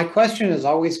 My question has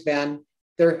always been,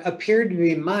 there appeared to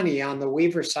be money on the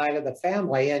Weaver side of the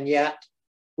family, and yet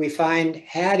we find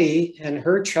Hattie and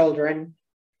her children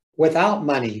without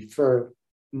money for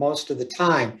most of the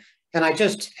time. And I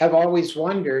just have always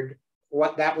wondered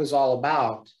what that was all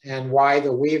about and why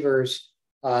the Weavers,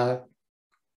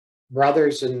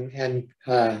 brothers and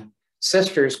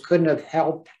sisters couldn't have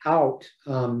helped out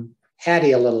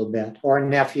Hattie a little bit, or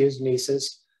nephews,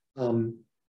 nieces. And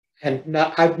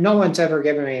no one's ever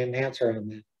given me an answer on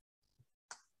that.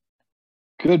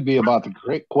 Could be about the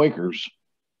Quakers.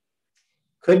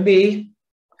 Could be.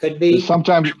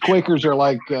 Sometimes Quakers are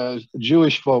like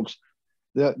Jewish folks.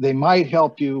 They might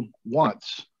help you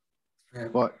once,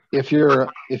 but if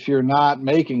you're not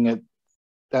making it,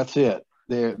 that's it.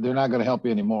 They're not going to help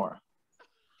you anymore.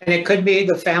 And it could be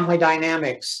the family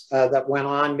dynamics that went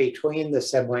on between the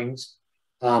siblings.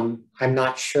 I'm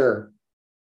not sure.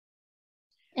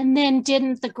 And then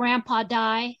didn't the grandpa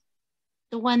die?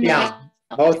 The one that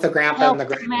both the grandpa and the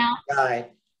grandma died.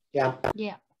 Yeah.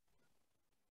 Yeah.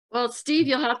 Well, Steve,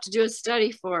 you'll have to do a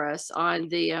study for us on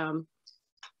the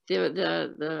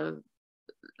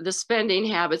spending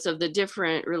habits of the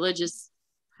different religions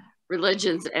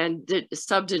and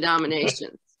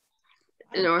sub-denominations.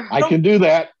 I can do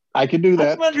that. I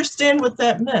don't understand what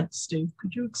that meant, Steve.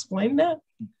 Could you explain that?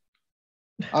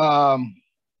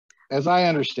 As I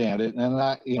understand it, and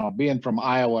I, you know, being from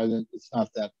Iowa, it's not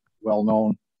that well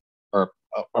known or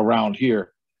around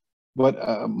here.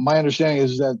 But my understanding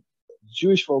is that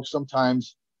Jewish folks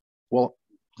sometimes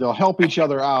they'll help each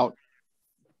other out,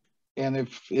 and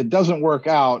if it doesn't work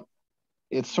out,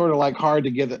 it's sort of like hard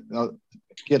to get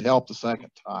help the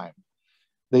second time.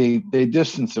 They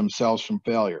distance themselves from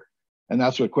failure, and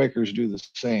that's what Quakers do the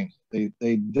same.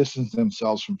 They distance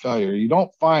themselves from failure. You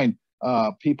don't find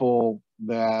people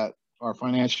that are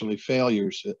financially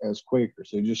failures as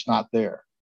Quakers. They're just not there.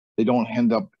 They don't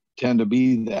tend to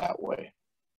be that way,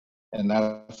 and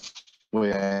that's the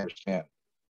way I understand.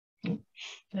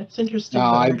 That's interesting.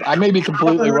 Now, I may be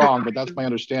completely wrong, but that's my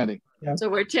understanding. Yeah. So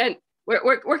we're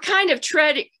kind of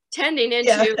tending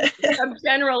into some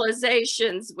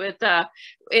generalizations with that.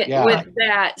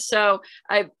 So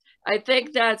I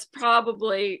think that's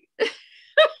probably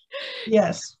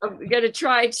yes. I'm going to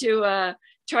try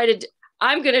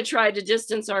to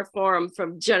distance our forum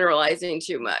from generalizing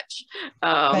too much.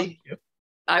 Thank you.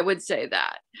 I would say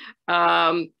that.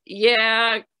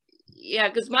 Yeah,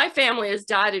 because my family is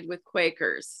dotted with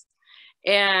Quakers,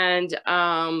 and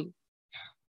I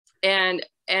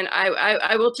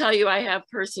will tell you, I have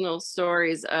personal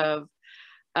stories of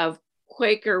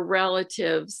Quaker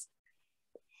relatives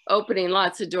opening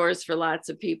lots of doors for lots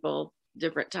of people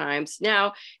different times.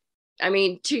 Now, I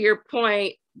mean, to your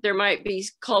point, there might be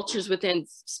cultures within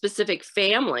specific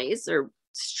families or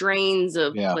strains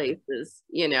of places,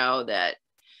 you know, that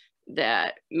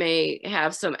may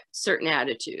have some certain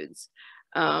attitudes.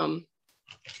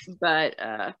 But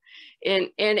in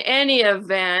any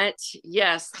event,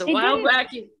 yes, the wild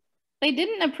wacky. They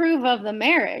didn't approve of the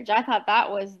marriage. I thought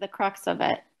that was the crux of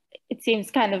it. It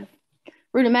seems kind of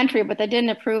rudimentary, but they didn't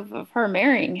approve of her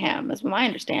marrying him, is my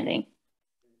understanding.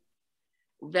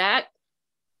 That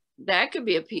could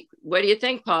be what do you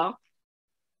think, Paul?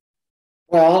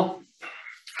 Well,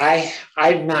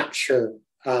 I'm not sure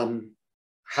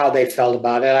how they felt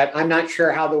about it. I'm not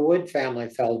sure how the Wood family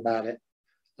felt about it.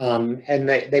 And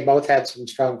they both had some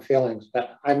strong feelings,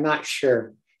 but I'm not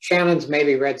sure. Shannon's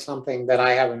maybe read something that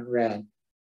I haven't read.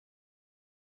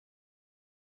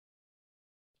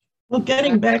 Well,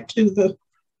 getting back to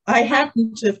I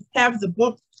happen to have the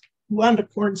book, Wanda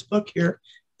Corn's book here,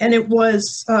 and it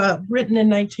was written in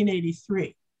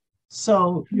 1983.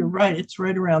 So you're right, it's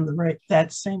right around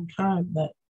that same time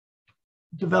that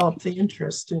developed the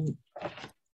interest in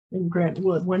Grant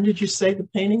Wood. When did you say the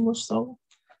painting was sold?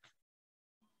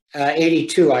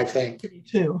 82, I think.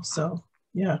 82, so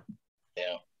yeah.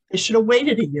 They should have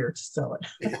waited a year to sell it.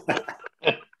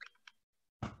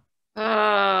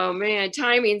 Oh man,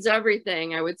 timing's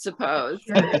everything, I would suppose.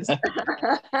 Sure is.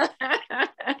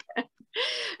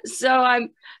 So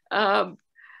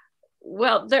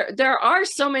well, there are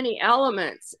so many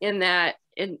elements in that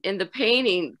in the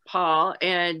painting, Paul,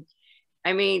 and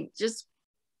I mean, just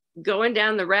going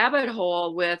down the rabbit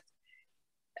hole with,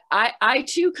 I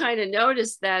too kind of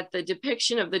noticed that the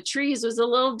depiction of the trees was a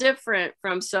little different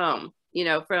from some, you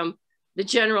know, from the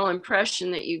general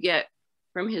impression that you get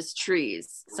from his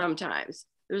trees. Sometimes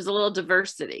there's a little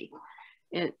diversity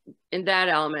in that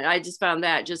element. I just found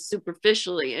that just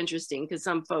superficially interesting, because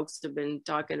some folks have been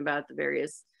talking about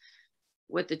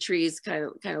what the trees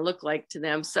kind of look like to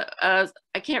them. So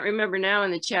I can't remember now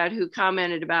in the chat who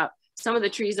commented about some of the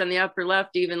trees on the upper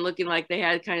left even looking like they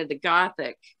had kind of the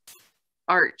Gothic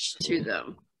arch to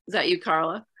them. Is that you,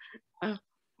 Carla?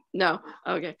 No.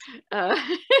 Okay.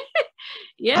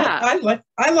 Yeah.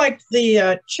 I liked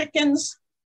the chickens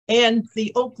and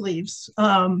the oak leaves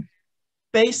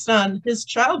based on his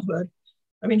childhood.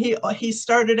 I mean, he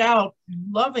started out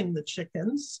loving the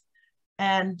chickens,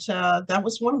 and that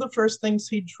was one of the first things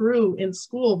he drew in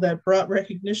school that brought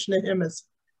recognition to him as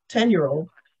 10-year-old,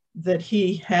 that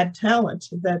he had talent,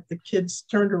 that the kids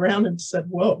turned around and said,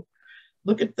 whoa,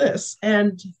 look at this.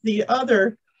 And the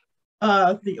other,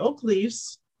 the oak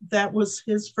leaves, that was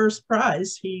his first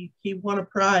prize. He won a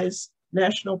prize,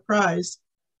 national prize,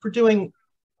 for doing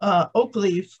oak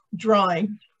leaf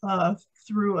drawing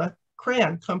through a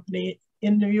crayon company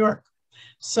in New York.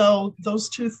 So those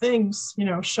two things, you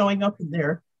know, showing up in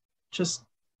there just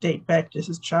date back to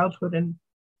his childhood and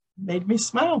made me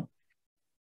smile.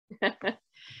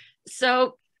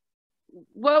 So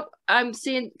what I'm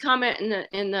seeing comment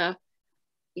in the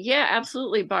yeah,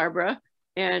 absolutely, Barbara.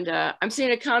 And I'm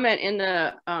seeing a comment in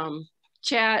the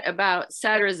chat about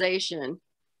satirization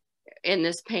in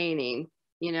this painting.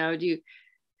 You know, do you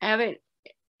have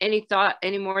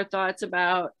any more thoughts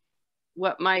about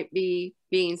what might be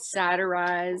being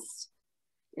satirized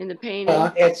in the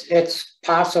painting? It's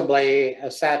possibly a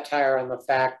satire on the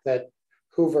fact that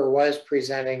Hoover was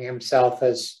presenting himself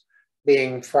as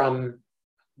being from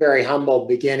very humble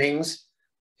beginnings,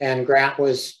 and Grant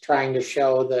was trying to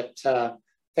show that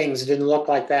things didn't look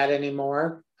like that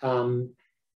anymore.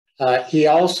 He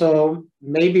also,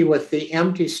 maybe with the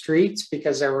empty streets,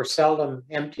 because there were seldom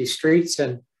empty streets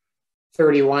in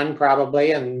 31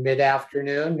 probably, in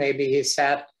mid-afternoon, maybe he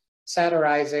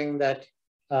satirizing that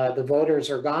the voters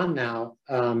are gone now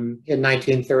in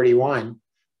 1931,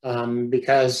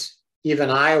 because even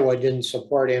Iowa didn't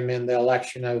support him in the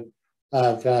election of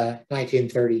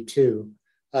 1932.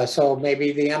 So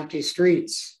maybe the empty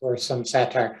streets or some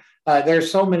satire.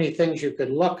 There's so many things you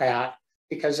could look at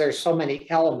because there's so many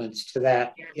elements to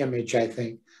that image, I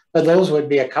think. But those would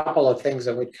be a couple of things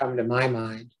that would come to my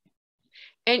mind.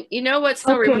 And you know what's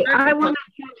so okay, remarkable? I want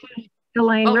to jump in,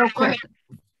 Elaine, real quick.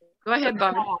 Go ahead,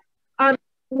 Barbara.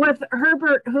 With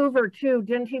Herbert Hoover too,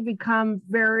 didn't he become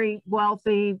very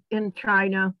wealthy in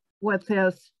China with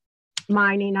his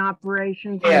mining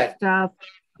operations and stuff?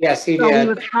 Yes, he so did. He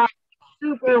was probably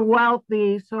super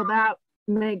wealthy, so that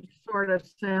makes sort of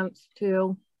sense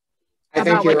too. I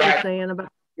think you're right. You're saying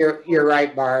about you're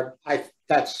right, Barb.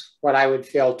 That's what I would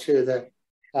feel too. That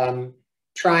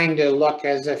trying to look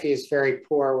as if he's very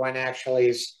poor when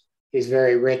actually he's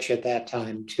very rich at that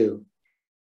time too.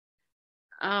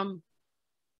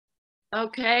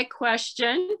 Okay,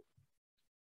 question.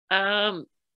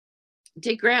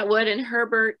 Did Grant Wood and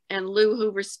Herbert and Lou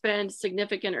Hoover spend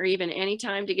significant or even any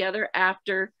time together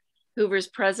after Hoover's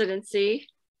presidency?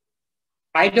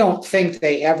 I don't think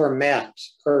they ever met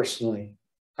personally.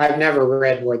 I've never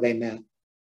read where they met.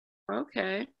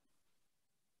 Okay.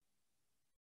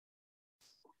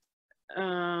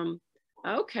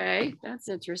 Okay, that's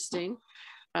interesting.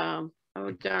 Oh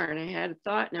darn, I had a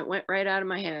thought and it went right out of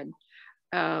my head.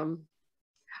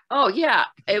 Oh yeah,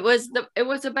 it was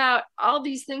about all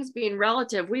these things being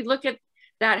relative. We look at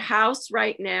that house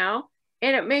right now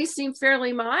and it may seem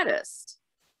fairly modest,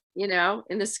 you know,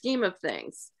 in the scheme of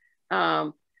things.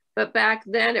 But back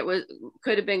then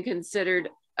could have been considered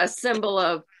a symbol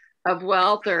of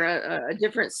wealth or a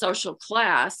different social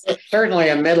class. Certainly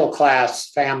a middle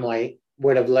class family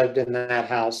would have lived in that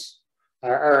house,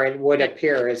 or it would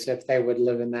appear as if they would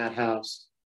live in that house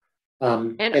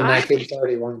in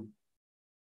 1931.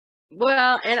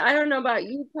 Well, and I don't know about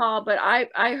you, Paul, but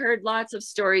I heard lots of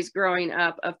stories growing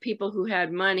up of people who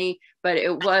had money, but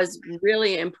it was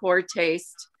really in poor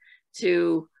taste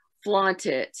to flaunt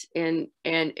it,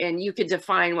 and you could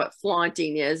define what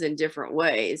flaunting is in different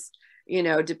ways, you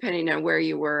know, depending on where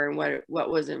you were and what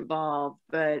was involved.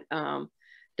 But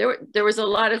there was a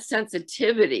lot of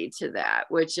sensitivity to that,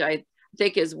 which I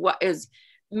think is what is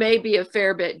maybe a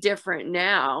fair bit different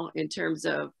now in terms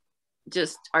of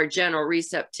just our general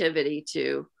receptivity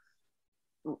to,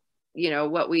 you know,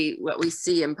 what we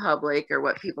see in public or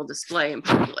what people display in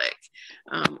public.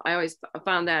 I always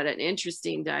found that an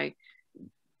interesting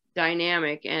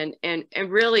dynamic and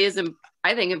really is,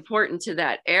 I think, important to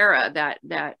that era,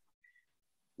 that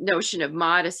notion of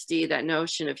modesty, that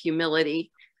notion of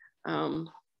humility. I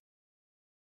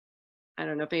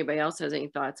don't know if anybody else has any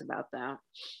thoughts about that.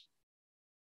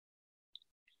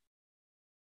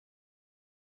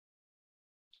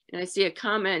 And I see a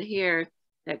comment here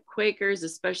that Quakers,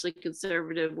 especially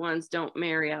conservative ones, don't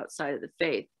marry outside of the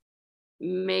faith.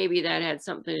 Maybe that had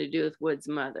something to do with Wood's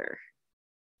mother.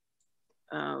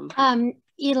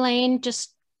 Elaine,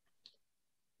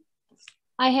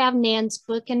 I have Nan's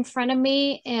book in front of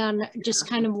me and just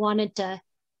kind of wanted to,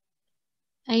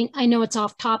 I know it's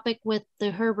off topic with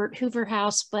the Herbert Hoover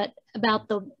house, but about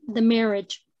the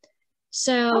marriage.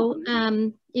 So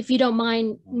if you don't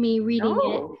mind me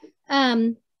reading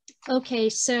it. Okay,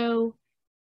 so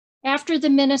after the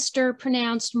minister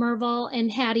pronounced Merville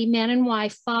and Hattie man and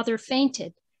wife, father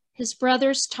fainted. His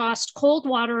brothers tossed cold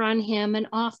water on him and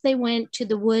off they went to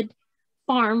the Wood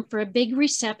farm for a big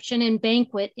reception and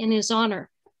banquet in his honor.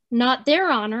 Not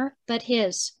their honor, but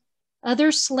his.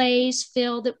 Other sleighs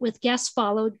filled with guests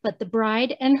followed, but the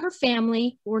bride and her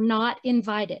family were not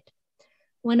invited.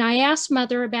 When I asked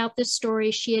Mother about this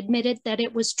story, she admitted that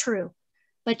it was true,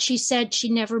 but she said she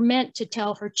never meant to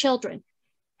tell her children.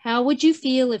 How would you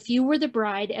feel if you were the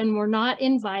bride and were not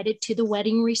invited to the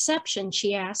wedding reception,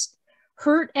 she asked.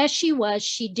 Hurt as she was,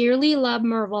 she dearly loved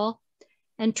Merville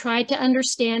and tried to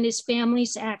understand his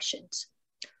family's actions.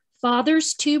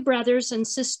 Father's two brothers and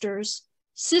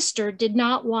sister did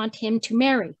not want him to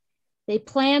marry. They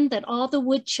planned that all the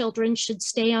Wood children should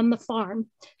stay on the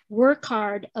farm, work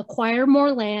hard, acquire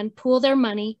more land, pool their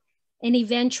money, and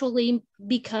eventually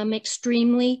become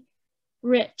extremely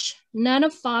rich. None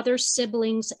of Father's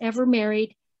siblings ever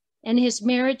married, and his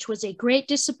marriage was a great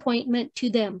disappointment to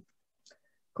them.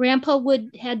 Grandpa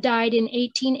Wood had died in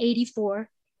 1884,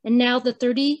 and now the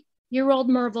 30-year-old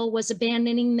Merville was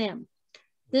abandoning them.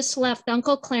 This left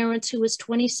Uncle Clarence, who was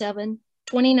 29,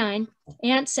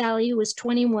 Aunt Sally, who was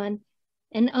 21,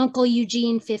 and Uncle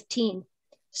Eugene, 15.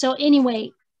 So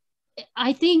anyway,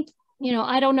 I think, you know,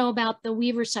 I don't know about the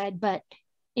Weaver side, but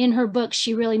in her book,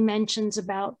 she really mentions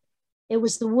about it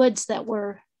was the Woods that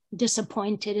were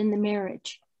disappointed in the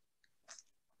marriage.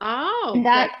 Oh,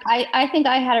 I think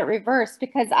I had it reversed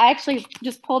because I actually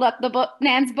just pulled up the book,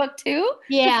 Nan's book too,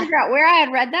 to figure out where I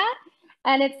had read that.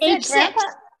 And it said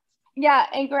Grandpa,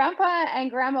 and Grandpa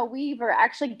and Grandma Weaver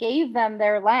actually gave them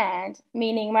their land,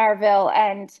 meaning Marville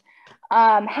and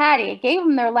Hattie, gave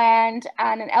them their land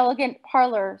and an elegant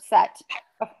parlor set,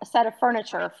 a set of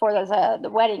furniture for the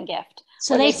wedding gift.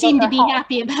 So they seemed to be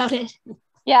happy about it.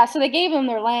 Yeah, so they gave them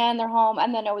their land, their home,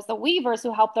 and then it was the Weavers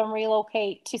who helped them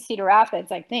relocate to Cedar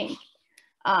Rapids, I think.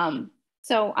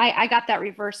 So I got that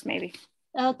reversed maybe.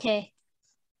 Okay.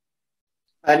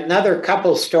 Another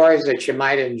couple stories that you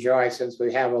might enjoy since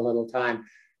we have a little time.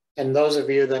 And those of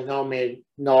you that know me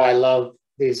know I love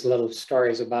these little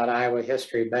stories about Iowa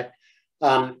history. But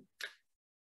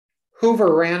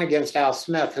Hoover ran against Al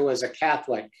Smith, who was a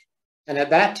Catholic. And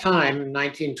at that time,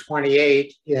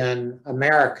 1928 in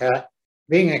America,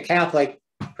 being a Catholic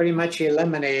pretty much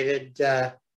eliminated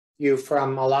you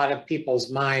from a lot of people's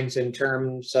minds in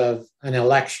terms of an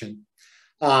election.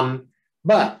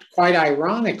 But quite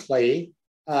ironically,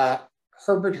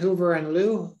 Herbert Hoover and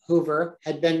Lou Hoover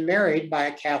had been married by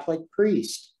a Catholic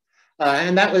priest.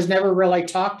 And that was never really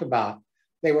talked about.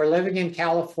 They were living in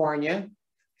California,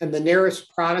 and the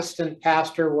nearest Protestant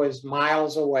pastor was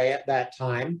miles away at that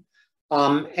time.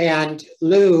 And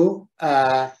Lou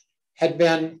had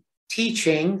been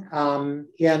teaching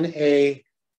in a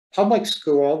public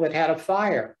school that had a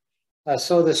fire.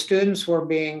 So the students were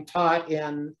being taught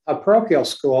in a parochial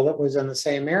school that was in the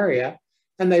same area.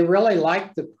 And they really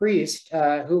liked the priest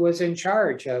who was in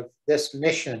charge of this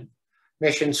mission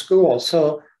school.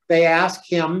 So they asked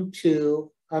him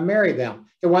to marry them.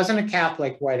 It wasn't a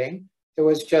Catholic wedding. It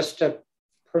was just a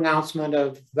pronouncement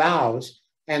of vows.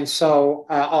 And so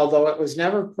although it was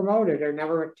never promoted or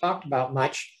never talked about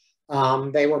much,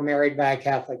 they were married by a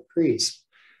Catholic priest.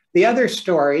 The other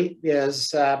story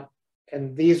is,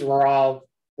 and these were all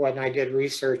when I did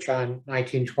research on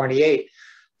 1928,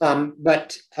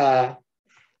 but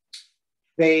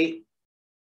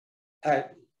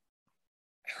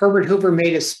Herbert Hoover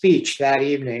made a speech that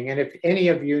evening. And if any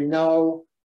of you know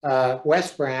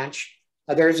West Branch,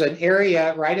 there's an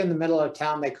area right in the middle of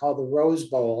town they call the Rose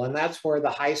Bowl, and that's where the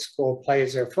high school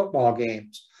plays their football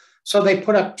games. So they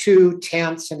put up 2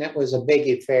 tents, and it was a big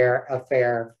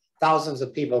affair. Thousands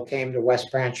of people came to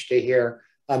West Branch to hear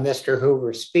Mr.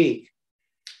 Hoover speak.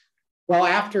 Well,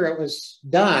 after it was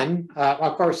done,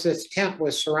 of course, this tent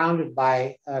was surrounded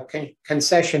by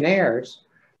concessionaires.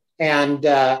 And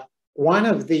one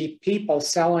of the people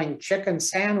selling chicken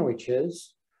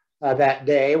sandwiches that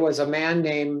day was a man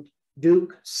named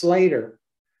Duke Slater.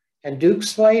 And Duke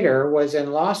Slater was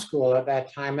in law school at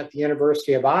that time at the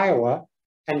University of Iowa.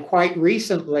 And quite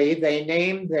recently, they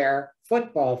named their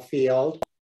football field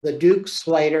the Duke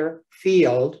Slater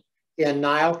Field in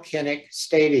Niall Kinnick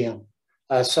Stadium.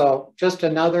 So just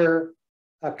another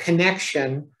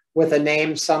connection with a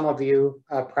name some of you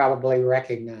probably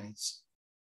recognize.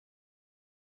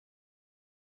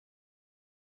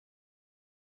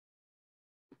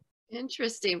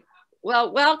 interesting.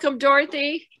 Well, welcome,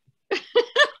 Dorothy.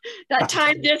 That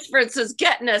time difference is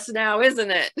getting us now,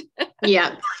 isn't it?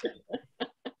 Yeah.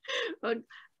 Well,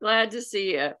 glad to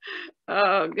see you.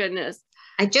 Oh, goodness.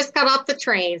 I just got off the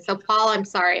train. So Paul, I'm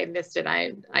sorry I missed it.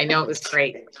 I know it was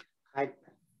great.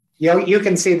 You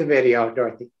can see the video,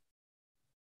 Dorothy.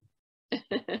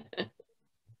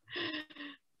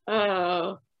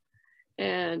 Oh,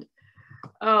 and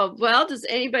well, does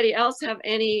anybody else have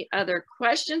any other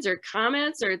questions or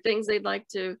comments or things they'd like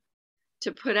to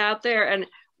put out there? And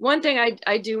one thing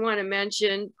I do want to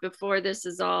mention before this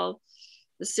is all,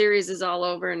 the series is all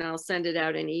over, and I'll send it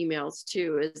out in emails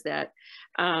too, is that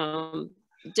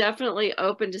definitely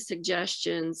open to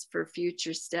suggestions for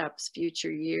future steps,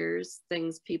 future years,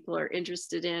 things people are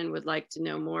interested in, would like to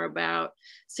know more about,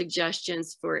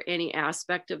 suggestions for any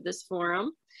aspect of this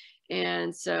forum.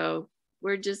 And so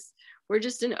we're just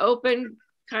an open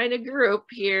kind of group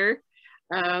here,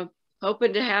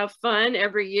 hoping to have fun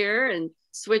every year and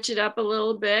switch it up a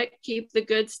little bit, keep the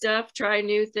good stuff, try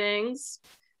new things.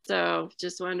 So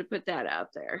just wanted to put that out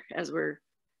there as we're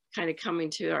kind of coming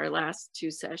to our last 2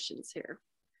 sessions here.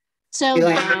 So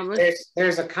Elaine,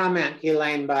 there's a comment,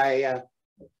 Elaine, by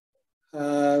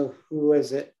who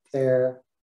was it there?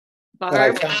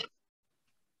 Barb.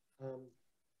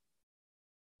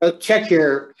 But check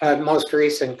your most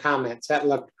recent comments. That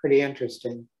looked pretty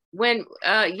interesting. When,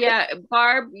 yeah,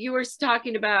 Barb, you were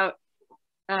talking about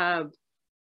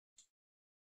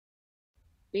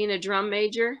being a drum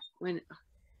major. When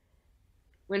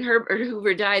Herbert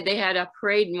Hoover died, they had a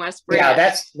parade in West Branch.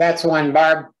 Yeah, that's when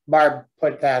Barb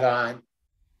put that on.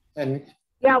 And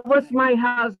yeah, it was my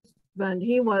husband.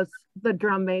 He was the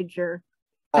drum major.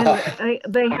 And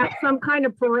they had some kind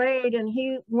of parade, and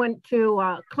he went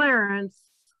to Clarence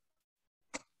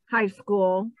High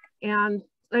School, and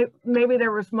maybe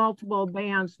there was multiple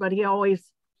bands, but he always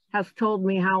has told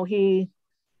me how he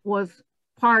was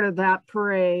part of that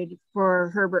parade for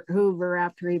Herbert Hoover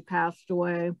after he passed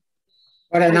away.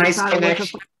 What a nice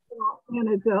connection.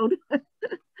 Anecdote.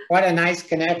 What a nice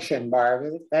connection,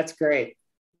 Barb. That's great.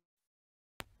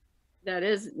 That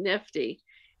is nifty.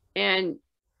 And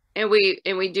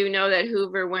we do know that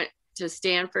Hoover went to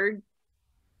Stanford.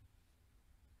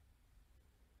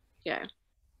 Yeah.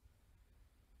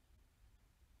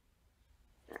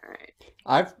 All right.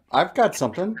 I've got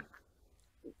something.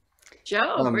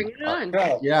 Joe, bring it on.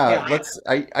 Yeah,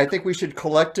 I think we should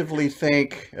collectively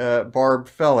thank Barb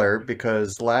Feller,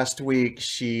 because last week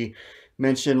she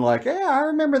mentioned, like, yeah, I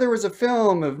remember there was a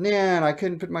film of Nan. I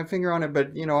couldn't put my finger on it, but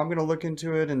I'm going to look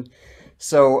into it. And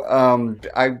so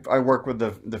I work with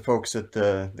the folks at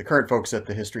the current folks at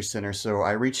the History Center. So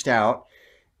I reached out,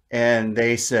 and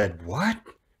they said, what?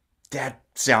 That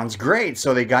sounds great.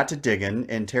 So they got to digging,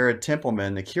 and Tara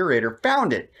Templeman, the curator,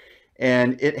 found it.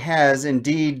 And it has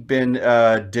indeed been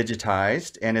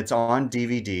digitized, and it's on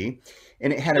DVD.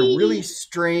 And it had a really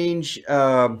strange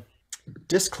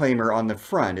disclaimer on the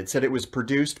front. It said it was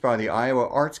produced by the Iowa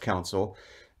Arts Council,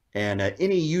 and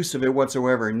any use of it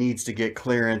whatsoever needs to get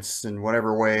clearance in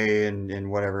whatever way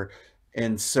and whatever.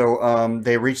 And so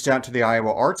they reached out to the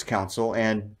Iowa Arts Council,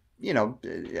 and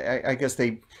I guess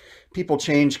people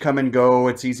change, come and go.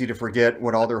 It's easy to forget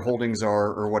what all their holdings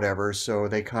are or whatever. So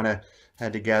they kind of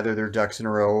had to gather their ducks in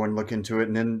a row and look into it.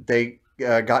 And then they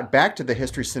got back to the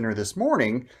History Center this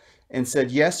morning and said,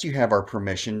 yes, you have our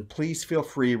permission. Please feel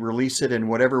free, release it in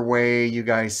whatever way you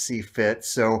guys see fit.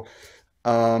 So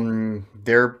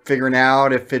they're figuring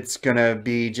out if it's going to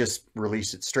be just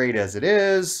release it straight as it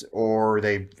is, or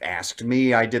they asked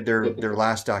me. I did their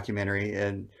last documentary,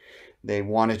 and they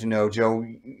wanted to know, Joe,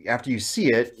 after you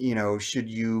see it, should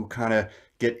you kind of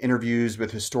get interviews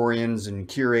with historians and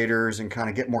curators and kind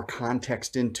of get more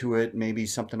context into it, maybe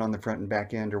something on the front and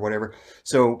back end or whatever.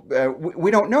 So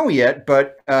we don't know yet,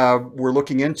 but we're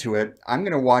looking into it. I'm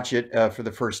going to watch it for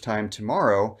the first time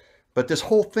tomorrow. But this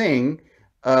whole thing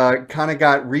kind of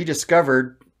got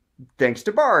rediscovered thanks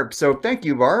to Barb. So thank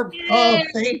you, Barb. Oh,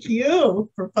 thank you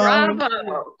for following.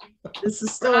 Bravo. This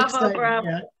is so exciting. Bravo.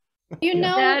 Yeah. You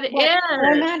know what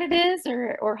format it is,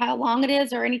 or how long it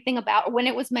is, or anything about when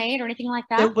it was made, or anything like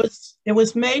that? It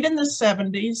was made in the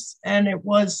 70s, and it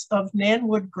was of Nan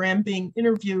Wood Graham being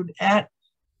interviewed at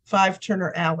 5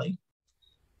 Turner Alley.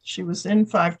 She was in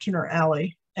 5 Turner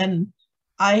Alley, and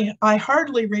I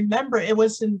hardly remember. It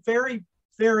was in very,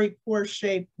 very poor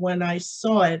shape when I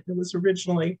saw it. It was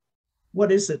originally,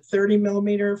 30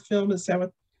 millimeter film? Is that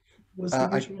what was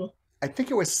the original? I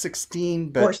think it was 16,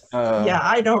 but yeah,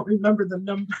 I don't remember the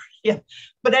number. Yeah,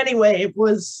 but anyway, it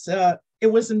was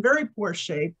in very poor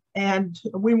shape, and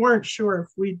we weren't sure if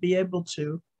we'd be able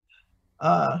to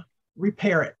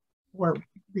repair it or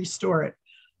restore it.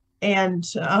 And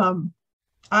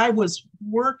I was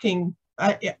working.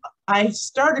 I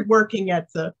started working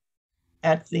at 5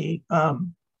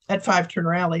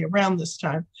 Turner Alley around this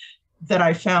time that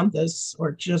I found this,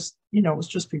 or just, it was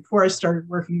just before I started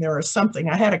working there or something.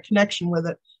 I had a connection with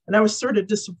it, and I was sort of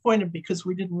disappointed because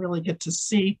we didn't really get to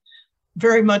see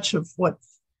very much of what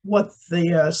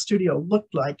the studio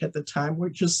looked like at the time. We're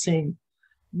just seeing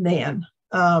Nan.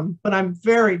 But I'm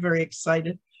very, very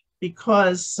excited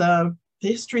because the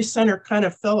History Center kind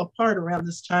of fell apart around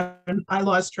this time, and I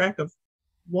lost track of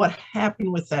what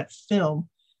happened with that film.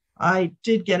 I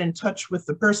did get in touch with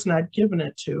the person I'd given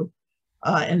it to,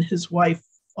 and his wife.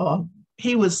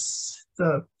 He was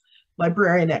the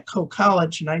librarian at Coe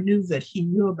College, and I knew that he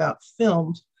knew about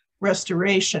film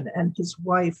restoration, and his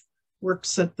wife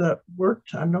worked, I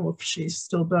don't know if she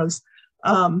still does,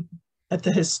 at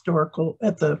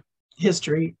the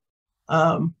history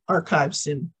archives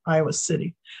in Iowa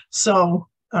City. So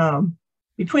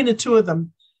between the two of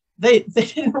them, they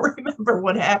didn't remember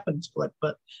what happened to it,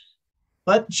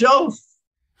 but Joe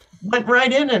went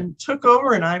right in and took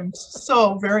over, and I'm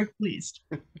so very pleased.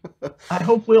 I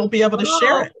hope we'll be able to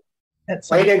share it.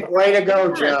 Way to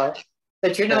go, Joe.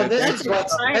 But you know, That's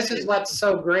this is what's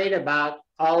so great about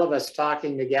all of us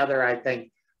talking together, I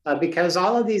think, because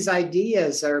all of these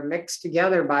ideas are mixed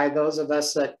together by those of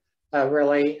us that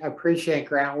really appreciate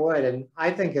Grant Wood. And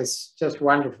I think it's just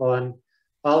wonderful. And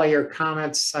all of your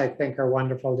comments, I think, are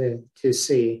wonderful to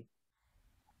see.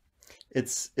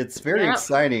 It's very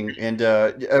exciting. And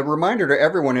a reminder to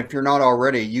everyone, if you're not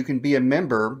already, you can be a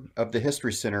member of the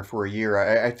History Center for a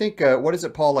year. I think, what is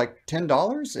it, Paul, like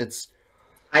 $10?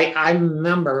 I'm a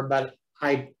member, but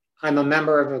I'm a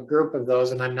member of a group of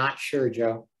those, and I'm not sure,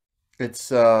 Joe. It's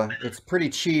pretty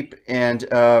cheap, and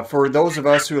for those of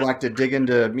us who like to dig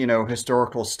into, you know,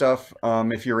 historical stuff,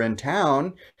 if you're in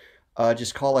town,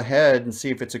 just call ahead and see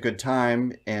if it's a good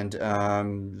time, and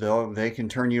they can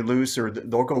turn you loose, or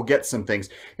they'll go get some things.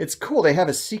 It's cool. They have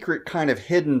a secret kind of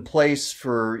hidden place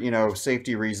for, you know,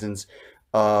 safety reasons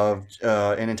of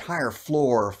an entire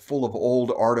floor full of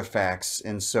old artifacts,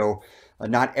 and so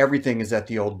not everything is at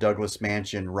the old Douglas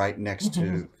Mansion right next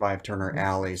to Five Turner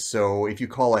Alley. So if you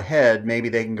call ahead, maybe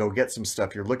they can go get some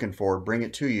stuff you're looking for, bring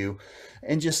it to you,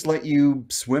 and just let you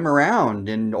swim around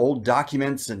in old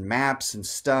documents and maps and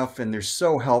stuff. And they're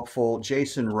so helpful.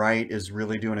 Jason Wright is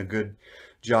really doing a good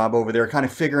job over there, kind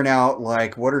of figuring out,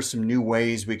 like, what are some new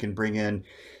ways we can bring in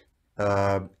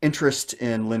interest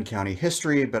in Lynn County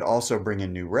history, but also bring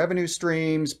in new revenue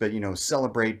streams, but, you know,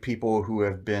 celebrate people who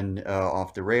have been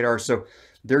off the radar. So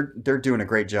they're doing a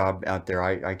great job out there.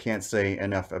 I can't say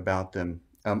enough about them.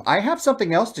 I have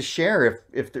something else to share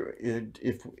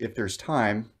if there's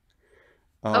time.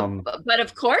 But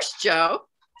of course, Joe.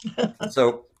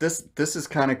 So this is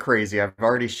kind of crazy. I've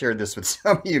already shared this with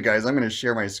some of you guys. I'm going to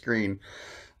share my screen.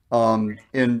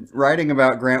 In writing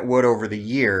about Grant Wood over the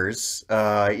years,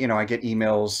 you know, I get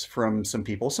emails from some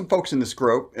people, some folks in this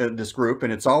group,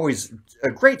 and it's always a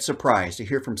great surprise to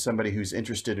hear from somebody who's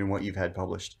interested in what you've had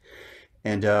published.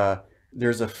 And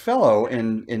there's a fellow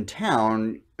in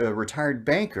town, a retired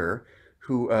banker,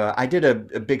 who I did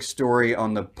a big story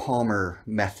on the Palmer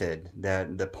method,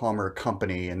 that the Palmer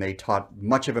company, and they taught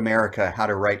much of America how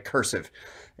to write cursive.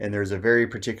 And there's a very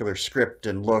particular script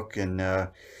and look, and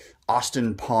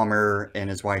Austin Palmer and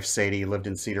his wife Sadie lived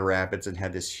in Cedar Rapids and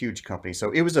had this huge company.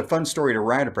 So it was a fun story to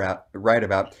write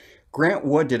about. Grant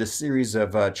Wood did a series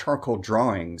of charcoal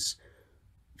drawings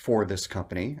for this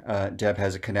company. Deb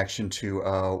has a connection to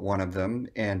one of them,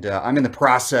 and I'm in the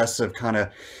process of kind of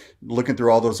looking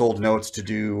through all those old notes to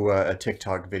do a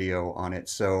TikTok video on it.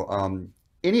 So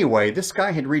anyway, this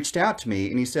guy had reached out to me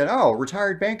and he said, "Oh,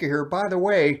 retired banker here. By the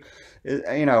way,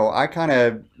 you know, I kind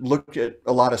of looked at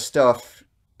a lot of stuff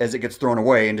as it gets thrown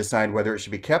away and decide whether it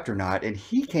should be kept or not." And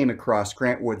he came across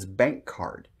Grant Wood's bank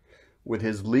card with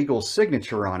his legal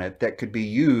signature on it that could be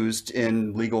used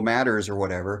in legal matters or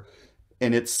whatever.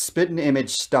 And it's spit and image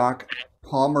stock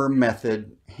Palmer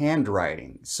method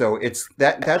handwriting. So it's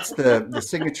that's the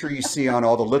signature you see on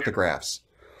all the lithographs.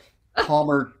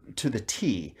 Palmer to the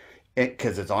T,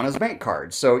 because it's on his bank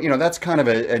card. So, you know, that's kind of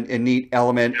a neat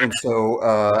element. And so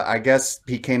I guess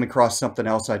he came across something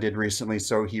else I did recently.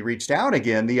 So he reached out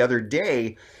again the other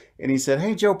day and he said,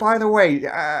 "Hey, Joe, by the way,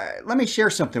 let me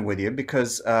share something with you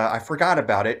because I forgot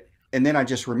about it. And then I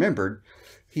just remembered."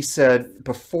 He said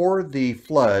before the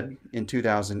flood in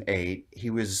 2008, he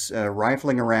was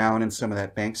rifling around in some of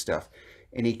that bank stuff.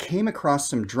 And he came across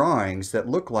some drawings that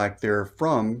look like they're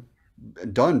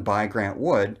done by Grant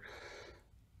Wood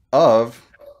of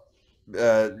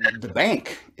the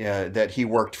bank that he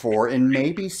worked for, and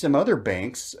maybe some other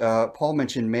banks. Paul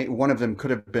mentioned one of them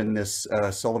could have been this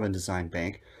Sullivan Design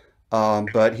Bank,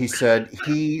 but he said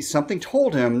something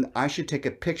told him I should take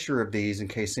a picture of these in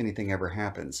case anything ever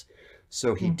happens.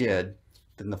 So he did.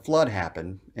 Then the flood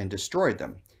happened and destroyed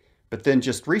them. But then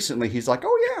just recently he's like,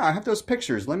 "Oh yeah, I have those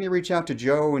pictures. Let me reach out to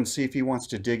Joe and see if he wants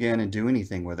to dig in and do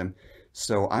anything with them."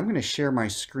 So I'm going to share my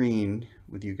screen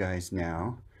with you guys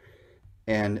now.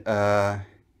 And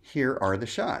here are the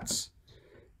shots.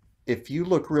 If you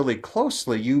look really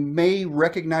closely, you may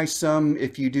recognize some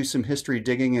if you do some history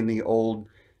digging in the old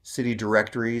city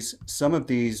directories. Some of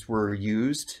these were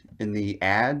used in the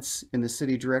ads in the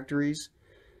city directories.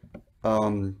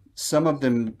 Some of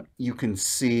them you can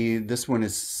see, this one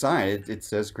is signed, it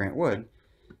says Grant Wood.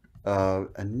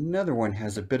 Another one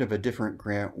has a bit of a different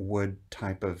Grant Wood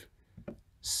type of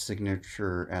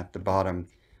signature at the bottom.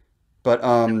 But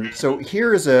so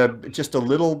here is just a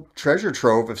little treasure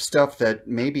trove of stuff that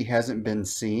maybe hasn't been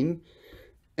seen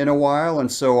in a while.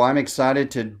 And so I'm excited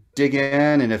to dig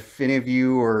in. And if any of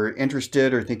you are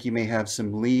interested or think you may have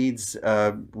some leads,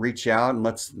 reach out and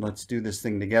let's do this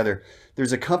thing together.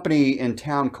 There's a company in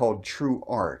town called True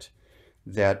Art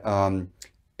that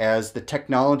as the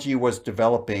technology was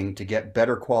developing to get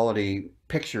better quality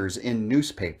pictures in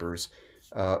newspapers,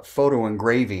 photo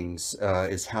engravings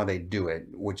is how they do it,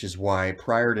 which is why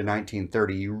prior to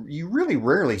 1930, you really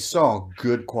rarely saw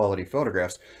good quality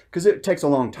photographs because it takes a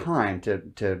long time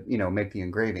to make the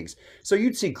engravings. So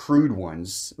you'd see crude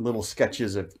ones, little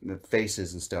sketches of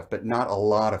faces and stuff, but not a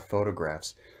lot of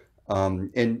photographs.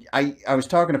 And I was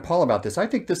talking to Paul about this. I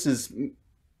think this is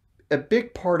a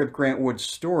big part of Grant Wood's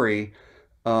story.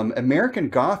 American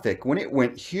Gothic, when it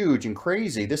went huge and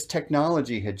crazy, this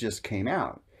technology had just came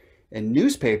out. And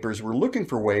newspapers were looking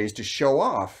for ways to show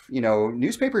off.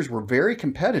 Newspapers were very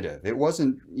competitive. It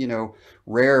wasn't,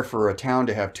 rare for a town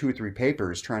to have 2 or 3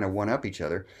 papers trying to one-up each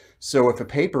other. So if a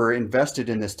paper invested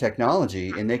in this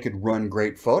technology and they could run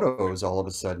great photos all of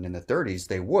a sudden in the 30s,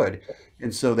 they would.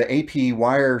 And so the AP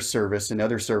Wire service and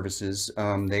other services,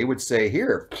 they would say,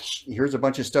 here's a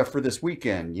bunch of stuff for this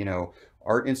weekend,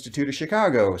 Art Institute of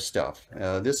Chicago stuff,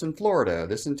 this in Florida,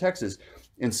 this in Texas.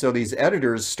 And so these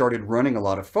editors started running a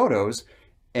lot of photos,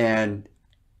 and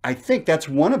I think that's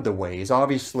one of the ways,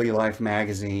 obviously Life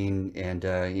magazine and,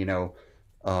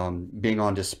 being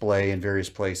on display in various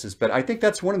places, but I think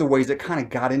that's one of the ways that kind of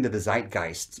got into the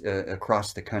zeitgeist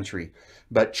across the country.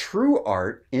 But True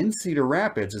Art in Cedar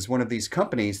Rapids is one of these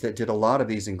companies that did a lot of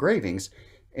these engravings.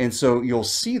 And so you'll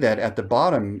see that at the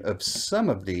bottom of some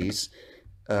of these,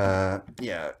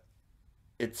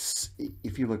 it's,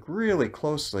 if you look really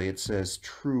closely, it says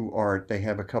True Art. They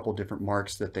have a couple different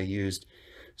marks that they used.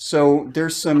 So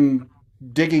there's some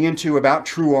digging into about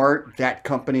True Art, that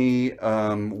company.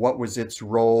 What was its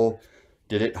role?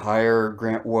 Did it hire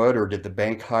Grant Wood, or did the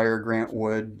bank hire Grant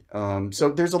Wood? So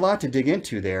there's a lot to dig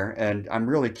into there, and I'm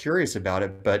really curious about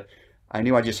it, but I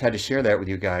knew I just had to share that with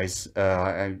you guys.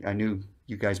 I knew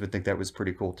you guys would think that was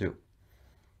pretty cool too.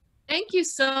 Thank you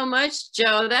so much,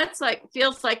 Joe. That's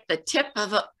feels like the tip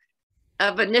of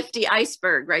a nifty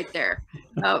iceberg right there.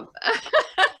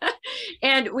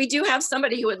 And we do have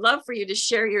somebody who would love for you to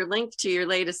share your link to your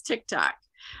latest TikTok.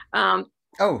 Oh,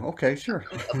 okay, sure.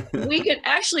 We could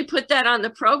actually put that on the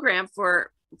program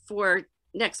for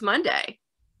next Monday,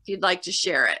 if you'd like to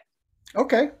share it.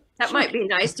 Okay. That sure. Might be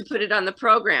nice to put it on the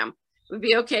program. Would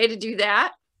be okay to do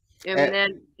that,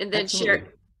 and then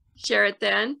share it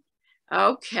then.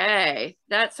 Okay,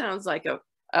 that sounds like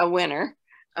a winner.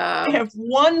 I have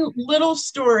one little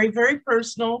story, very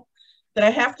personal, that I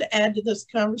have to add to this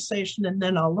conversation, and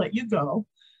then I'll let you go.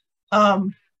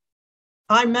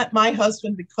 I met my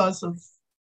husband because of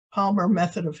Palmer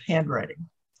method of handwriting.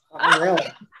 Oh,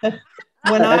 really?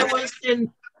 When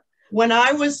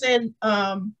I was in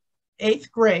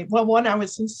 8th grade, well, when I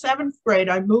was in 7th grade,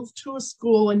 I moved to a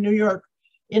school in New York,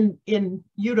 in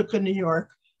Utica, New York,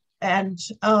 and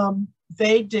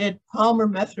they did Palmer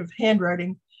method of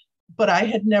handwriting, but I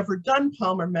had never done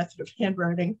Palmer method of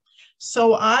handwriting.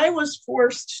 So I was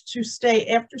forced to stay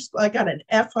after school. I got an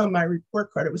F on my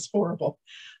report card. It was horrible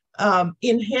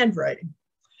in handwriting.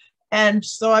 And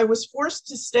so I was forced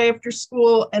to stay after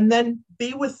school and then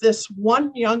be with this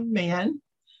one young man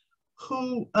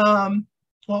who,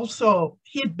 also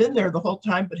he had been there the whole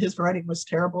time, but his writing was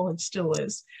terrible and still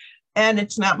is. And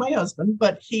it's not my husband,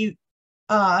 but his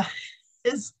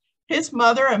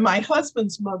mother and my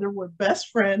husband's mother were best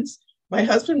friends. My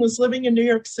husband was living in New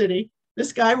York City.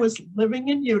 This guy was living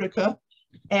in Utica,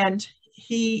 and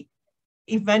he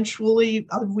eventually,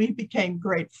 we became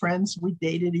great friends. We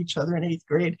dated each other in 8th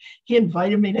grade. He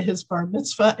invited me to his bar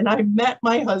mitzvah, and I met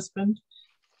my husband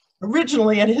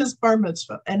originally at his bar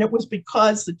mitzvah. And it was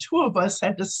because the two of us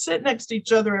had to sit next to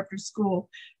each other after school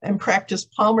and practice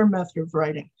Palmer method of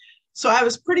writing. So I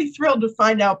was pretty thrilled to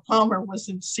find out Palmer was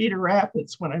in Cedar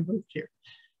Rapids when I moved here.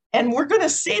 And we're going to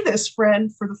see this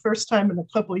friend for the first time in a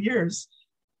couple of years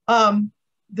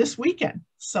this weekend.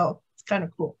 So it's kind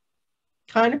of cool.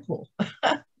 Kind of cool.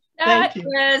 That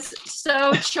is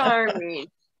so charming.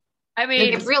 I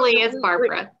mean, it really is,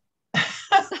 Barbara.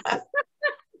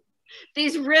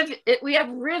 We have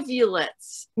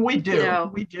rivulets. We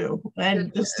do, we do.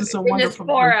 And this is a wonderful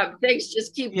forum. Things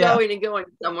just keep going and going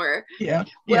somewhere. Yeah.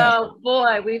 Well,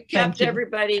 boy, we've kept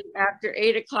everybody after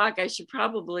 8 o'clock. I should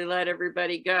probably let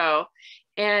everybody go.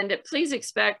 And please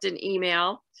expect an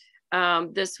email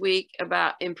this week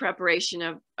in preparation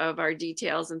of our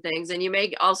details and things. And you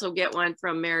may also get one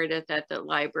from Meredith at the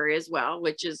library as well,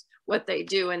 which is what they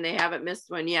do, and they haven't missed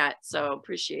one yet. So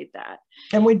appreciate that.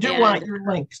 And we do want your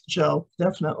links, Joe,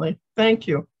 definitely. Thank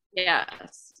you.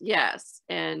 Yes.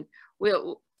 And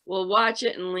we'll watch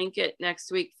it and link it next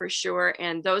week for sure.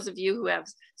 And those of you who have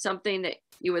something that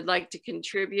you would like to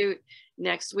contribute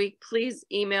next week, please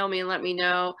email me and let me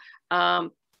know.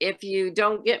 if you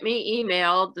don't get me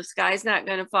emailed, the sky's not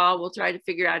going to fall. We'll try to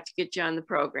figure out to get you on the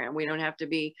program. We don't have to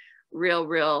be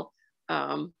real,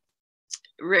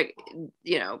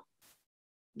 you know,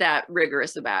 that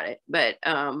rigorous about it, but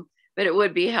it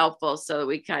would be helpful so that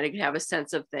we kind of have a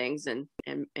sense of things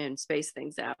and space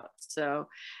things out. So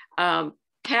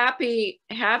happy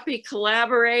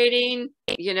collaborating.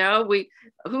 You know,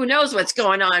 who knows what's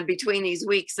going on between these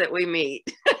weeks that we meet.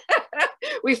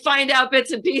 We find out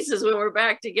bits and pieces when we're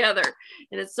back together,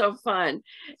 and it's so fun.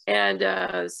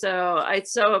 And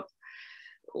so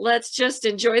let's just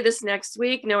enjoy this next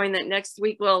week, knowing that next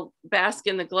week we'll bask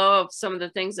in the glow of some of the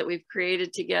things that we've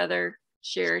created together,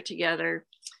 share together,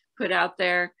 put out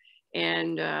there,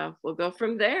 and we'll go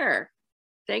from there.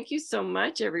 Thank you so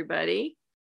much, everybody.